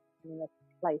finding a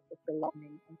place of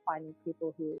belonging and finding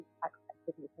people who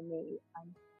accepted me for me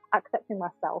and accepting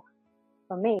myself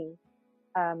for me.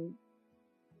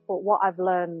 But what I've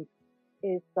learned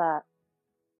is that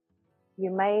you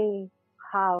may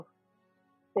have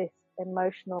this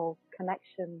emotional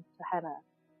connection to henna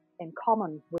in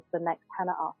common with the next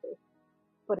henna artist,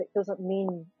 but it doesn't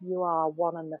mean you are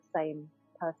one and the same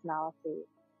personality,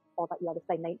 or that you are the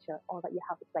same nature, or that you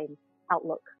have the same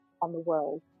outlook on the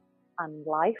world and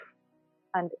life.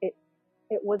 And it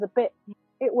was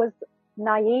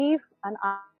naive and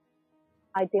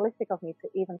idealistic of me to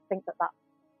even think that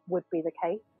would be the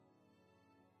case.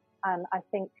 And I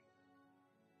think,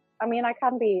 I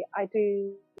can be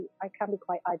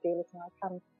quite idealist,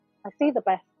 and I see the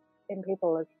best in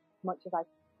people as much as I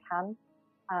can,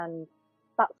 and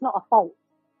that's not a fault.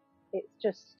 It's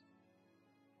just,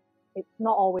 it's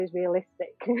not always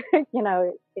realistic. It's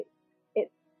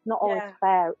not always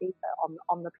fair either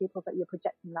on the people that you're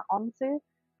projecting that onto.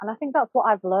 And I think that's what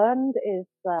I've learned, is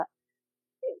that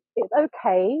it's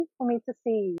okay for me to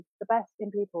see the best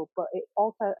in people, but it's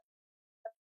also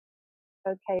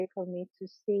okay for me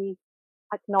to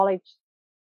acknowledge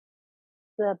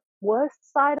the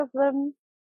worst side of them,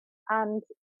 and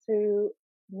to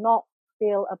not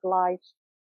feel obliged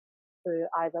to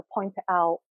either point it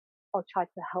out or try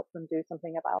to help them do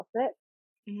something about it.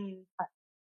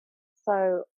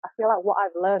 So I feel like what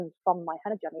I've learned from my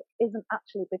henna journey isn't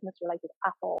actually business related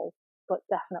at all, but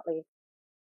definitely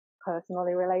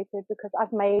personally related, because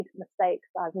I've made mistakes,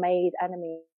 I've made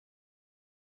enemies,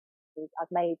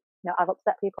 I've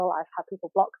upset people, I've had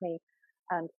people block me,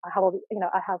 and I have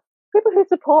I have people who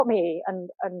support me and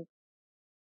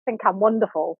think I'm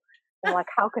wonderful. They're like,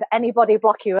 how could anybody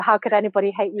block you? How could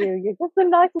anybody hate you? You're just the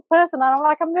nicest person. And I'm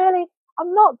like, I'm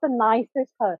not the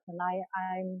nicest person.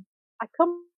 I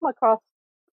come across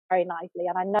very nicely,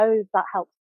 and I know that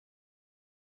helps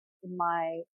in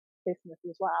my business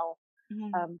as well.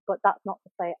 But that's not to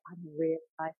say I'm a really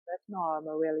nice person or I'm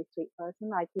a really sweet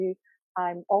person.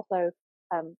 I'm also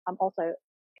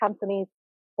Cantonese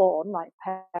born, like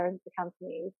parents are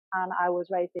Cantonese, and I was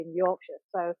raised in Yorkshire.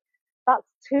 So that's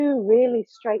two really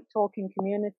straight talking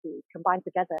communities combined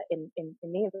together in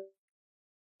me as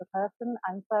a person.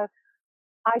 And so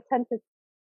I tend to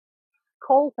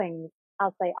call things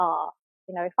as they are.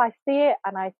 If I see it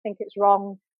and I think it's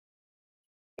wrong,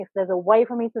 if there's a way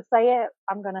for me to say it,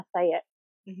 I'm going to say it.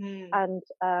 And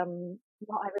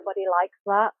not everybody likes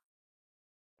that.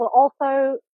 But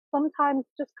also, sometimes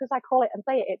just because I call it and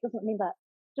say it, it doesn't mean that,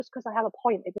 just because I have a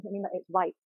point, it doesn't mean that it's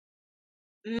right.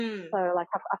 So like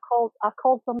I've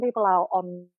called some people out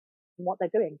on what they're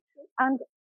doing, and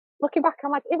looking back,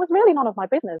 I'm like, it was really none of my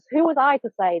business. Who was I to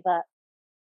say that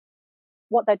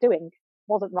what they're doing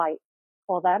wasn't right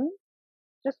for them?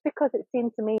 Just because it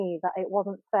seemed to me that it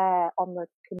wasn't fair on the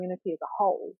community as a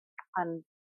whole, and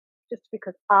just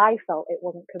because I felt it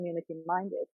wasn't community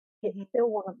minded, it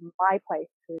still wasn't my place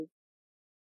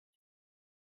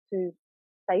to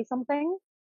say something.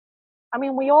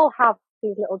 We all have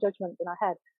these little judgments in our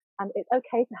head, and it's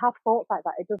okay to have thoughts like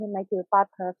that. It doesn't make you a bad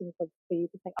person for you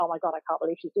to think, oh my God, I can't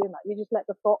believe she's doing that. You just let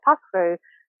the thought pass through,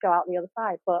 go out the other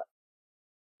side. But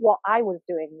what I was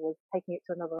doing was taking it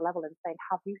to another level and saying,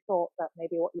 have you thought that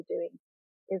maybe what you're doing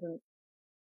isn't,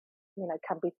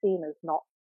 can be seen as not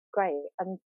great?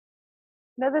 And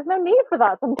there's no need for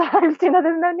that sometimes. There's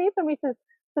no need for me to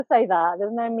say that.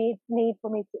 There's no need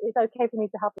for me to, it's okay for me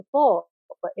to have the thought,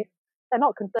 but if they're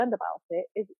not concerned about it,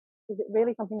 is it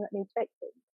really something that needs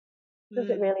fixing? Does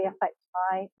it really affect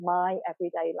my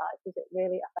everyday life? Does it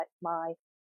really affect my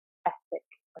ethic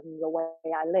and the way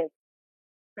I live?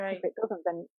 Right. If it doesn't,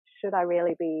 then should I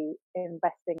really be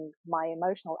investing my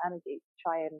emotional energy to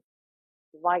try and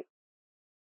right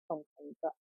something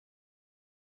that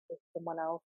if someone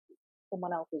else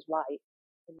is right,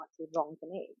 it might seem wrong to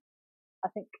me? I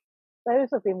think those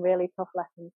have been really tough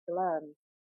lessons to learn,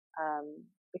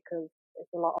 because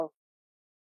it's a lot of,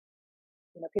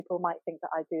 people might think that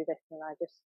I do this and I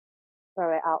just throw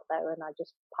it out there and I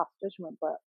just pass judgment.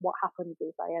 But what happens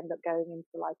is I end up going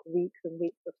into like weeks and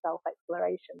weeks of self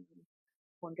exploration,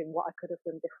 wondering what I could have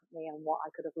done differently and what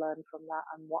I could have learned from that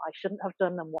and what I shouldn't have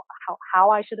done and how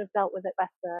I should have dealt with it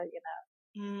better.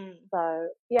 So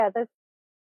yeah,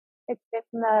 it's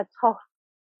been a tough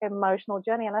emotional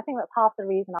journey, and I think that's half the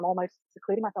reason I'm almost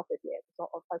secluding myself this year to sort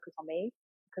of focus on me,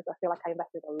 because I feel like I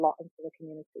invested a lot into the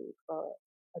community for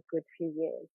a good few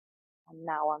years, and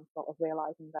now I'm sort of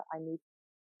realizing that I need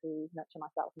to nurture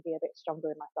myself and be a bit stronger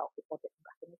in myself before dipping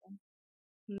back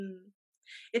in again.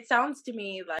 It sounds to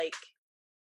me like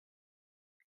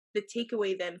the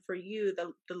takeaway then for you,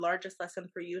 the largest lesson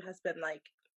for you has been like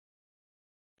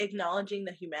acknowledging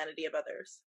the humanity of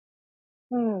others.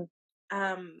 I mean,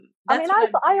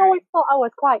 I always thought I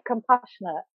was quite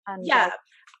compassionate and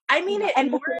I mean it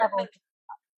in more like,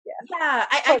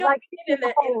 I don't mean it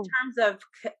in terms of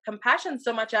compassion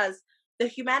so much as the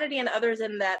humanity in others,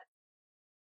 in that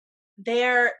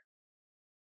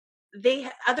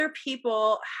other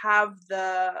people have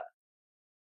their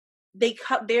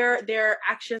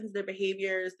actions, their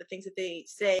behaviors, the things that they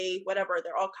say, whatever,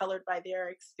 they're all colored by their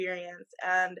experience.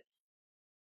 And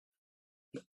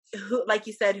who, like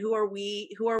you said, who are we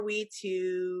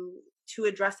to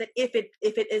address it if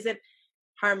it isn't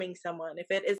harming someone, if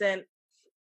it isn't,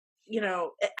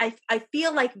 I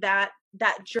feel like that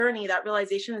journey, that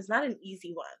realization is not an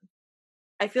easy one.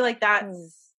 I feel like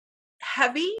that's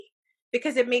heavy,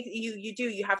 because it makes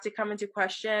you have to come into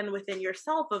question within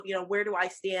yourself of, where do I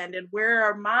stand and where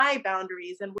are my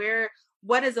boundaries and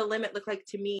what does a limit look like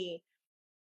to me?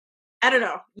 I don't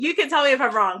know. You can tell me if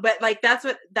I'm wrong, but like that's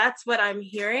what I'm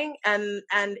hearing, and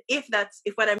if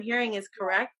what I'm hearing is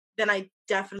correct, then I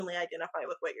definitely identify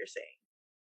with what you're saying.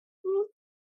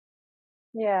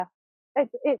 Yeah,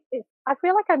 it's I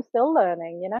feel like I'm still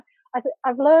learning.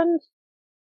 I've learned,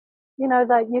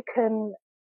 that you can.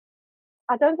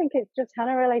 I don't think it's just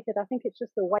Hannah related. I think it's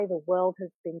just the way the world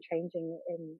has been changing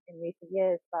in recent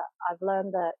years. That I've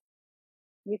learned that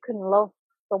you can love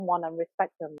someone and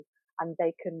respect them, and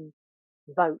they can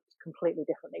vote completely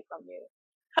differently from you.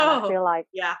 And I feel like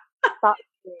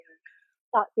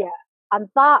and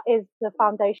that is the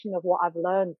foundation of what I've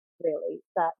learned, really,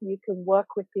 that you can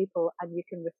work with people and you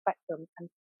can respect them and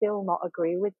still not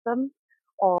agree with them,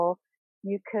 or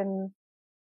you can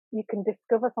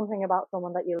discover something about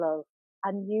someone that you love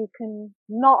and you can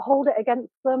not hold it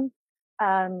against them,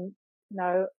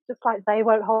 just like they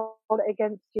won't hold it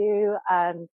against you.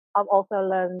 And I've also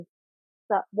learned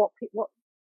that what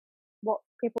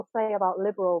people say about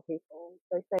liberal people,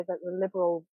 they say that the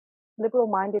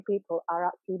liberal-minded people are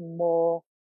actually more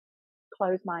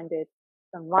closed-minded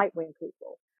than right-wing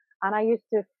people. And I used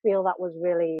to feel that was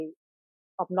really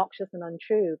obnoxious and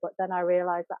untrue, but then I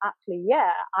realized that actually,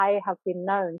 I have been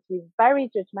known to be very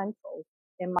judgmental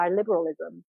in my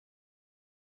liberalism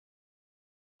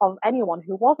of anyone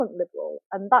who wasn't liberal,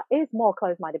 and that is more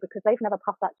closed-minded because they've never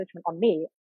passed that judgment on me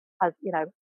as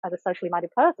as a socially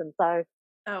minded person. So,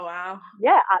 oh wow,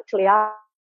 actually, I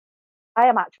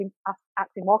am actually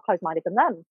acting more closed-minded than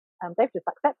them. They've just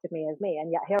accepted me as me,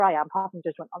 and yet here I am passing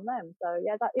judgment on them. So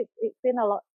it's been a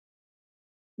lot.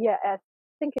 I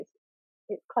think it's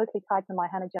closely tied to my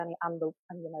Hannah journey and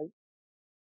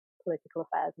political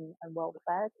affairs and world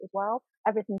affairs as well.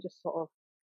 Everything just sort of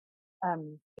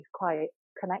is quite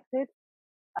connected.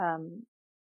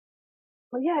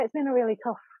 But it's been a really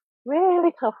tough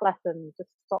lesson, just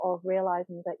sort of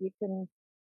realizing that you can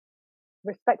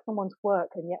respect someone's work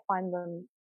and yet find them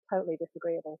totally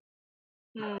disagreeable.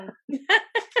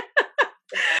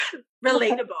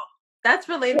 Relatable. That's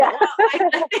relatable. Yeah.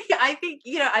 Well, I think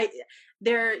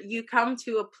you come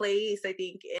to a place, I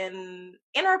think, in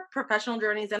our professional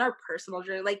journeys and our personal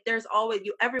journey. Like there's always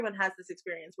everyone has this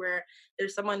experience where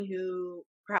there's someone who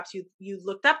perhaps you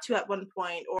looked up to at one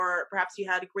point, or perhaps you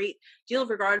had a great deal of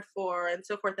regard for, and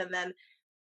so forth. And then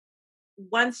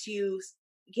once you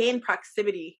gain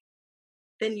proximity,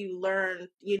 then you learn,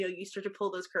 you start to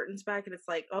pull those curtains back, and it's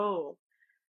like, oh,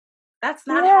 that's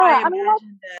not how I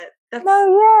imagined it. And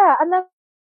then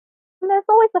there's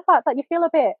always the fact that you feel a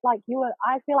bit like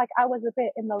I feel like I was a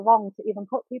bit in the wrong to even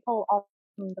put people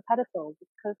from the pedestal,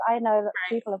 because I know that Right.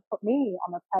 people have put me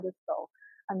on a pedestal.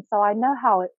 And so I know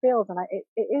how it feels. And it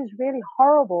is really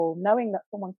horrible knowing that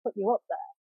someone's put you up there.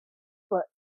 But,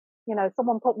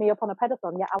 someone put me up on a pedestal.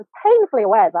 And yet I was painfully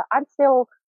aware that I still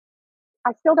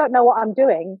don't know what I'm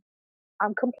doing.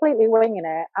 I'm completely winging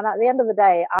it. And at the end of the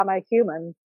day, I'm a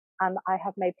human and I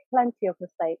have made plenty of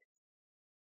mistakes.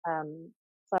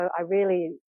 So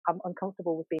I'm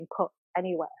uncomfortable with being put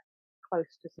anywhere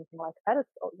close to something like a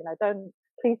pedestal.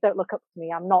 Please don't look up to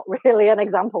me. I'm not really an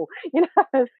example. It's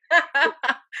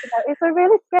a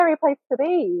really scary place to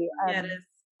be. Yeah, it is.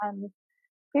 And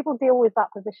people deal with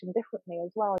that position differently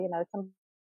as well. Some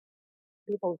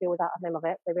people deal with that and they love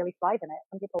it. They really thrive in it.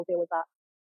 Some people deal with that,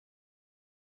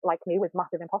 like me, with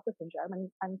massive imposter syndrome,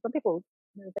 and some people,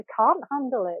 they can't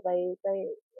handle it.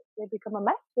 They become a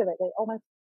mess with it.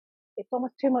 It's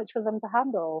almost too much for them to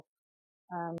handle.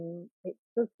 It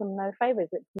does them no favors.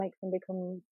 It makes them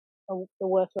become the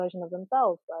worst version of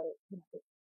themselves. So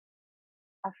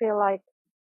I feel like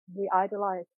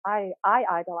I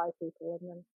idolize people, and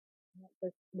then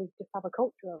we just have a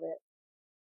culture of it.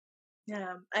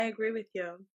 Yeah, I agree with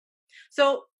you.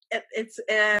 So it's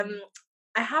Mm.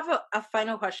 I have a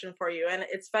final question for you, and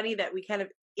it's funny that we kind of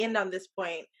end on this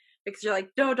point because you're like,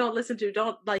 no, don't listen to,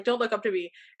 don't look up to me.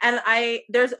 And I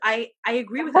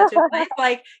agree with that to a point.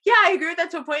 Like, yeah, I agree with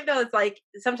that to a point though. It's like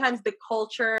sometimes the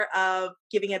culture of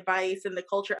giving advice and the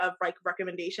culture of like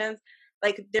recommendations,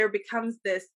 like there becomes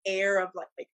this air of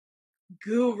like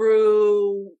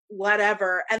guru,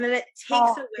 whatever, and then it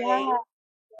takes Oh away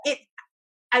yeah. it.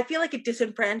 I feel like it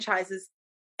disenfranchises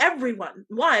everyone.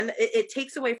 One, it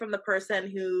takes away from the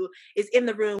person who is in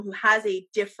the room who has a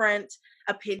different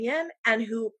opinion and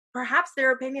who perhaps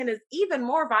their opinion is even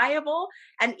more viable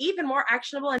and even more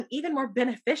actionable and even more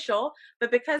beneficial.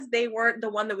 But because they weren't the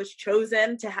one that was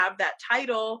chosen to have that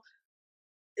title,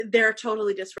 they're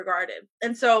totally disregarded.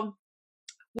 And so,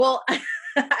 well,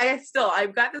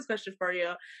 I've got this question for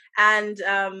you. And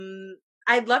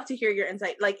I'd love to hear your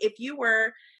insight. Like if you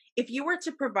were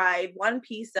to provide one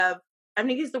piece of, I'm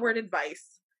going to use the word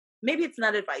advice. Maybe it's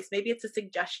not advice. Maybe it's a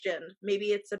suggestion.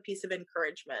 Maybe it's a piece of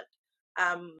encouragement.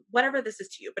 Whatever this is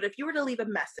to you. But if you were to leave a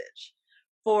message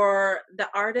for the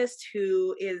artist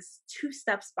who is 2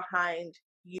 steps behind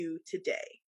you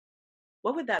today,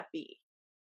 what would that be?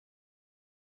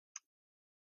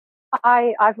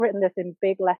 I've written this in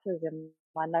big letters in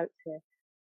my notes here.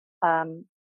 Um,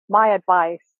 my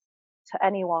advice to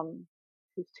anyone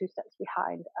who's 2 steps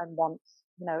behind and wants,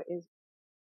 is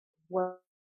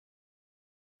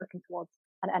working towards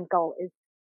an end goal is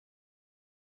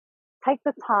take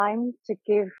the time to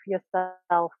give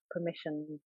yourself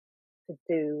permission to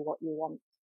do what you want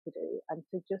to do and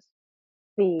to just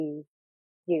be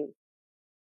you.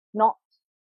 Not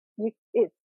you.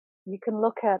 It's You can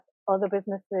look at other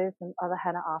businesses and other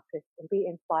henna artists and be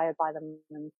inspired by them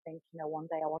and think, one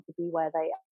day I want to be where they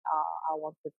are. I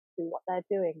want to do what they're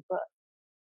doing. But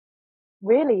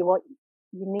really, what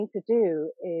you need to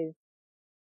do is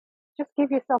just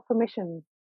give yourself permission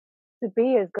to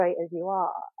be as great as you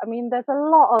are. I mean, there's a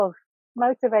lot of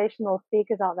motivational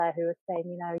speakers out there who are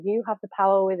saying, you have the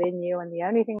power within you, and the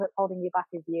only thing that's holding you back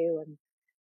is you.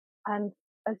 And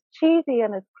as cheesy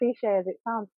and as cliche as it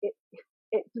sounds, it's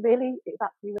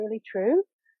actually really true.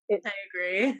 It's I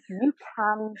agree.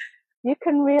 you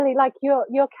can really, like,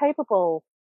 you're capable,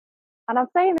 and I'm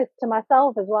saying this to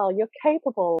myself as well. You're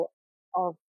capable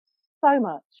of so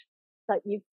much that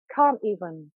you can't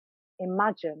even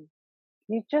imagine.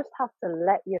 You just have to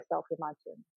let yourself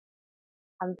imagine.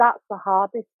 And that's the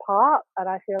hardest part. And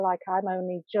I feel like I'm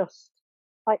only just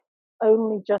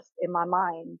in my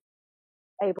mind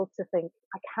able to think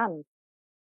I can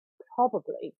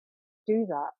probably do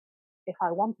that if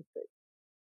I wanted to.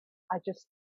 I just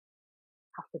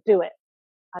have to do it.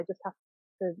 I just have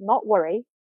to not worry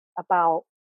about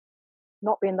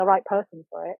not being the right person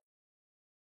for it.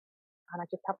 And I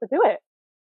just have to do it.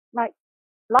 Like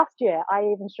last year,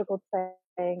 I even struggled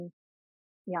saying,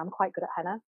 yeah, I'm quite good at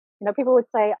henna. People would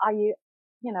say, you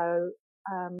know,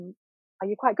 um, are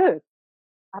you quite good?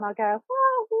 And I go,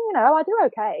 well, I do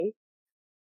okay.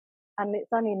 And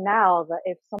it's only now that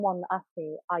if someone asks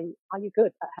me, are you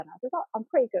good at henna? I go, "Oh, I'm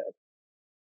pretty good."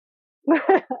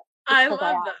 I Because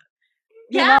I love am, that.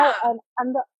 Yeah.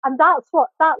 and that's what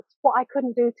I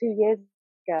couldn't do 2 years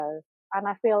ago. And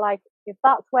I feel like if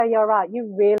that's where you're at,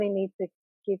 you really need to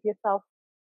give yourself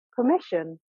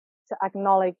permission to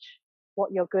acknowledge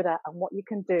what you're good at and what you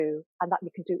can do, and that you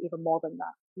can do even more than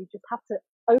that. You just have to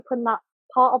open that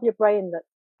part of your brain that's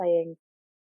saying,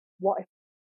 what if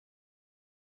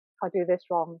I do this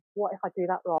wrong? What if I do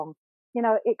that wrong?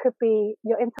 it could be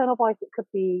your internal voice, it could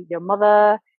be your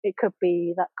mother, it could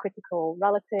be that critical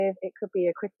relative, it could be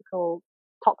a critical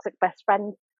toxic best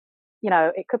friend.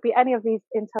 It could be any of these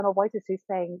internal voices who's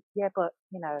saying, yeah, but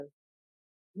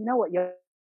what you're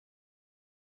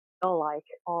like,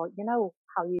 or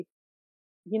how you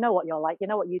know what you're like, you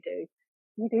know what you do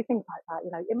things like that.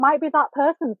 It might be that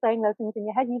person saying those things in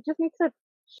your head. You just need to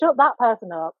shut that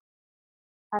person up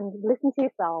and listen to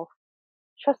yourself,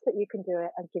 trust that you can do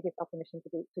it, and give yourself permission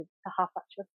to have that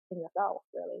trust in yourself,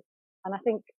 really. And I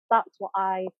think that's what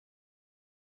I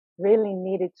really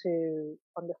needed to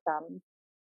understand,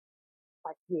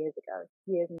 like years and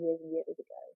years ago.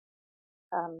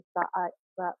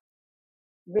 That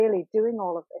really doing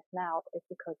all of this now is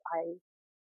because I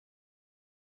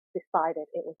decided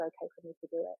it was okay for me to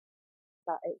do it.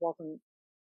 That it wasn't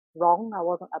wrong. I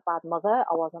wasn't a bad mother.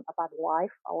 I wasn't a bad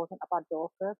wife. I wasn't a bad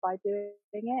daughter by doing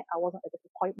it. I wasn't a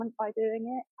disappointment by doing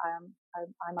it. I'm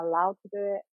allowed to do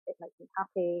it. It makes me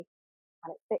happy,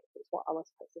 and it fits. It's what I was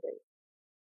supposed to do.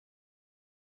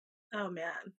 Oh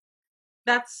man,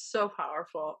 that's so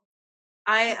powerful.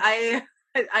 I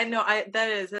know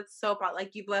that's so powerful.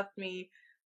 Like, you've left me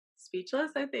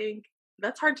speechless. I think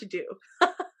that's hard to do.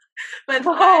 But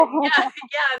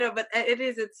no, but it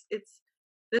is.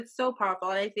 It's so powerful,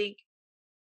 and I think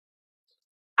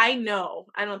I know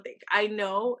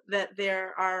that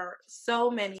there are so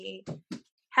many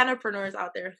hennapreneurs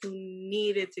out there who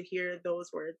needed to hear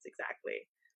those words exactly.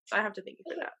 So I have to thank you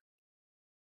for that.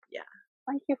 Yeah.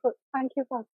 Thank you for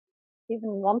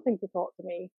even wanting to talk to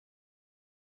me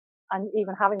and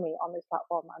even having me on this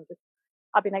platform.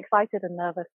 I've been excited and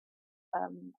nervous,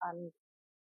 and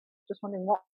just wondering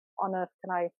what on earth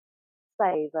can I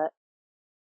say that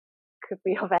could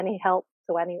be of any help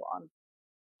to anyone.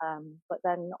 But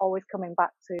then always coming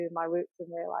back to my roots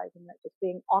and realizing that just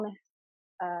being honest,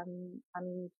 and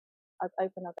as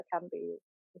open as I can be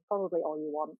is probably all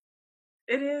you want.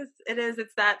 It is.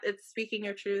 It's speaking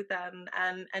your truth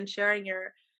and sharing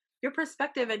your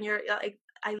perspective and your, like,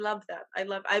 I love that.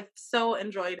 I've so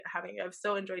enjoyed having you. I've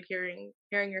so enjoyed hearing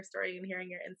your story and hearing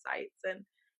your insights. And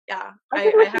yeah, I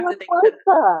have to thank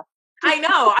you. I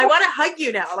know. I want to hug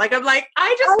you now. Like, I'm like,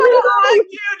 I just want to hug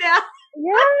you now.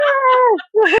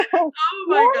 Yes. Oh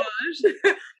my gosh.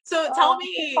 So tell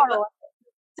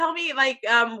me, like,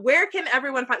 where can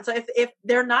everyone find? So if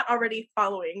they're not already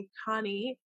following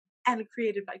Connie and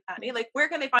Created by Connie, like, where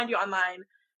can they find you online,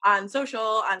 on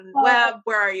social, on web?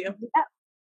 Where are you? Yeah.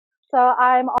 So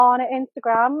I'm on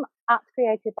Instagram at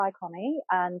Created by Connie,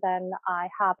 and then I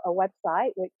have a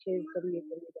website which is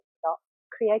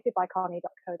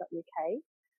www.createdbyconnie.co.uk.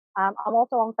 I'm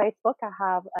also on Facebook. I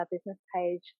have a business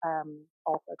page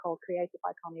also called Created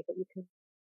by Connie, but you can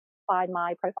find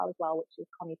my profile as well, which is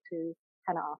Connie2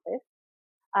 Henna Artist.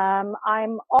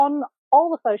 I'm on all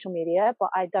the social media, but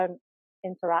I don't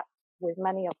interact with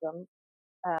many of them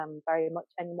very much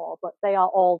anymore. But they are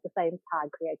all the same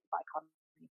tag, Created by Connie.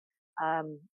 I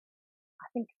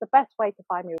think the best way to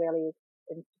find me really is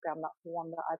Instagram. That's the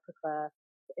one that I prefer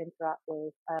to interact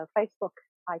with. Facebook,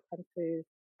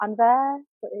 I'm there,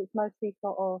 but it's mostly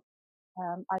sort of,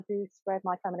 I do spread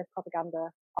my feminist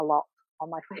propaganda a lot on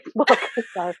my Facebook.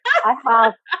 So I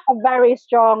have a very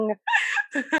strong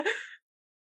feminist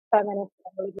and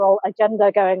liberal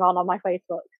agenda going on my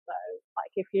Facebook. So,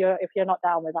 like, if you're not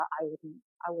down with that, I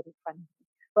wouldn't friend you.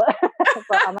 But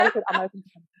I'm open to something.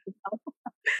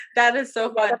 That is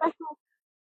so fun.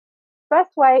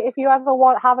 Best way, if you ever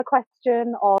have a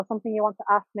question or something you want to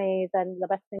ask me, then the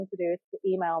best thing to do is to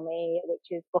email me, which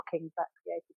is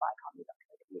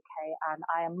bookings@createdbyconnie.co.uk, and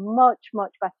I am much,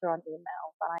 much better on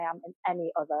email than I am in any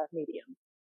other medium.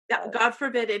 So. God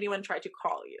forbid anyone tried to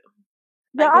call you.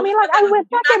 Yeah, I mean, like, I will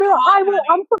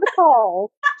answer the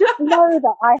call. Just know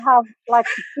that I have, like,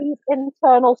 deep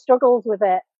internal struggles with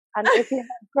it, and if you have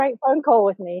a great phone call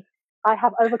with me, I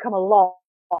have overcome a lot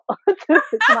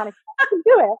to manage. I can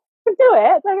do it. Don't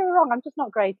get me wrong, I'm just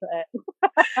not great at it.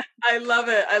 I love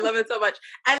it so much.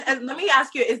 And let me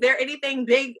ask you, is there anything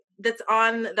big that's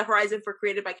on the horizon for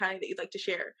Created by Connie that you'd like to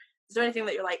share? Is there anything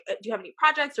that you're like, do you have any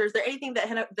projects, or is there anything that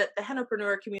the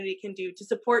hennapreneur community can do to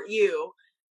support you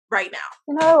right now?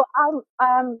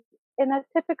 I'm in a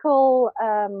typical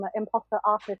imposter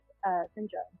artist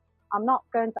syndrome. I'm not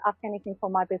going to ask anything for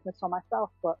my business or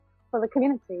myself, but for the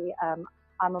community, I'm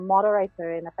a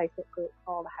moderator in a Facebook group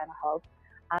called the Henna Hub,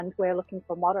 and we're looking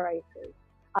for moderators.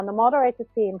 And the moderator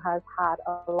team has had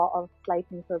a lot of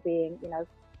slating for being,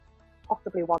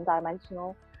 possibly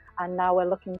one-dimensional. And now we're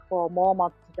looking for more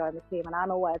mods to join the team. And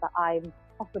I'm aware that I'm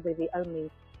possibly the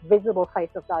only visible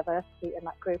face of diversity in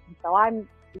that group. And so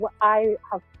I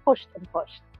have pushed and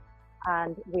pushed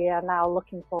and we are now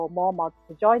looking for more mods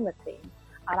to join the team.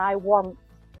 And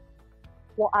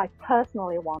what I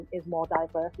personally want is more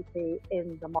diversity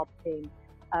in the mod team,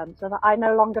 so that I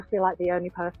no longer feel like the only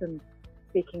person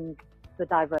speaking the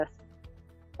diverse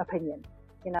opinion.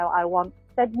 You know, I want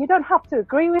that you don't have to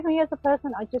agree with me as a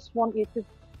person. I just want you to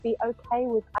be okay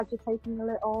with agitating a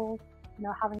little, you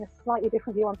know, having a slightly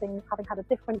different view on things, having had a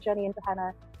different journey into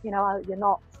henna. You know, you're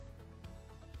not,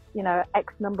 you know,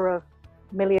 X number of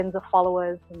millions of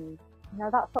followers and, you know,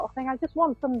 that sort of thing. I just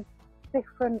want some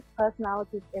different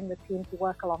personalities in the team to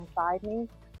work alongside me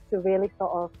to really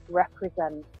sort of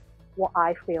represent what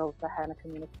I feel the henna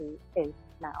community is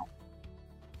now.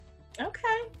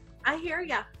 Okay, I hear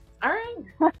ya. All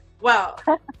right. Well,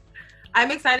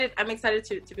 I'm excited. I'm excited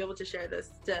to be able to share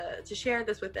this to share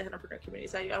this with the Hennapreneur community.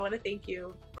 So I want to thank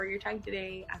you for your time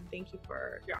today, and thank you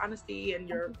for your honesty and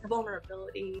your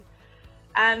vulnerability.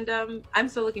 And I'm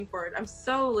so looking forward. I'm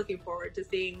so looking forward to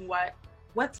seeing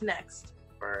what's next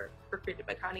for Created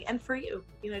by Connie, and for you.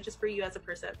 You know, just for you as a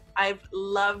person. I've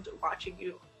loved watching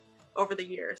you over the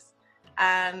years,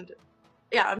 and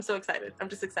yeah, I'm so excited. I'm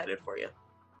just excited for you.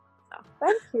 So.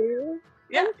 Thank you.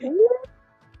 Yeah. Thank you.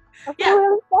 I feel Yeah.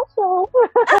 really special.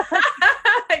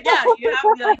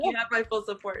 Yeah, you have my full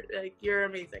support. Like, you're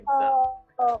amazing.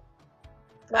 So.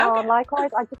 Okay.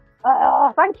 Likewise. I just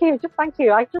thank you. Just thank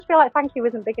you. I just feel like thank you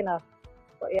isn't big enough.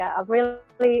 But yeah, I've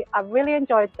really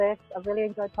enjoyed this. I've really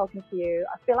enjoyed talking to you.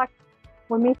 I feel like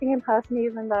we're meeting in person,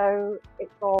 even though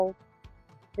it's all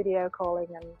video calling,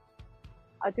 and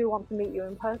I do want to meet you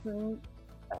in person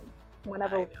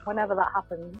whenever that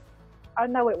happens. I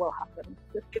know it will happen.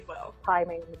 Just it will.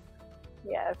 Timing.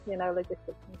 Yeah, you know, logistics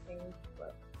and things.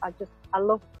 But I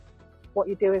love what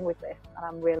you're doing with this, and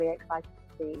I'm really excited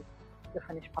to see the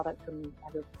finished product and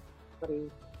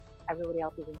everybody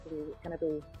else's interview. It's going to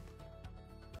be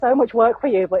so much work for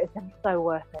you, but it's going to be so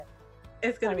worth it.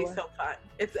 It's going to be so fun.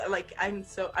 It's like I'm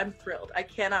thrilled. I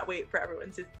cannot wait for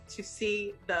everyone to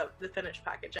see the finished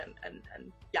package and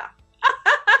yeah.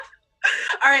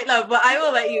 All right, love. But I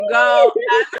will let you go.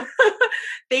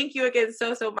 Thank you again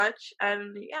so much,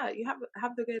 and yeah, you have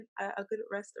a good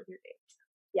rest of your day.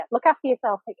 Yeah, look after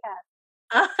yourself. Take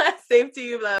care. Same to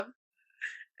you, love.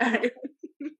 All right.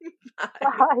 Bye.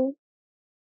 Bye.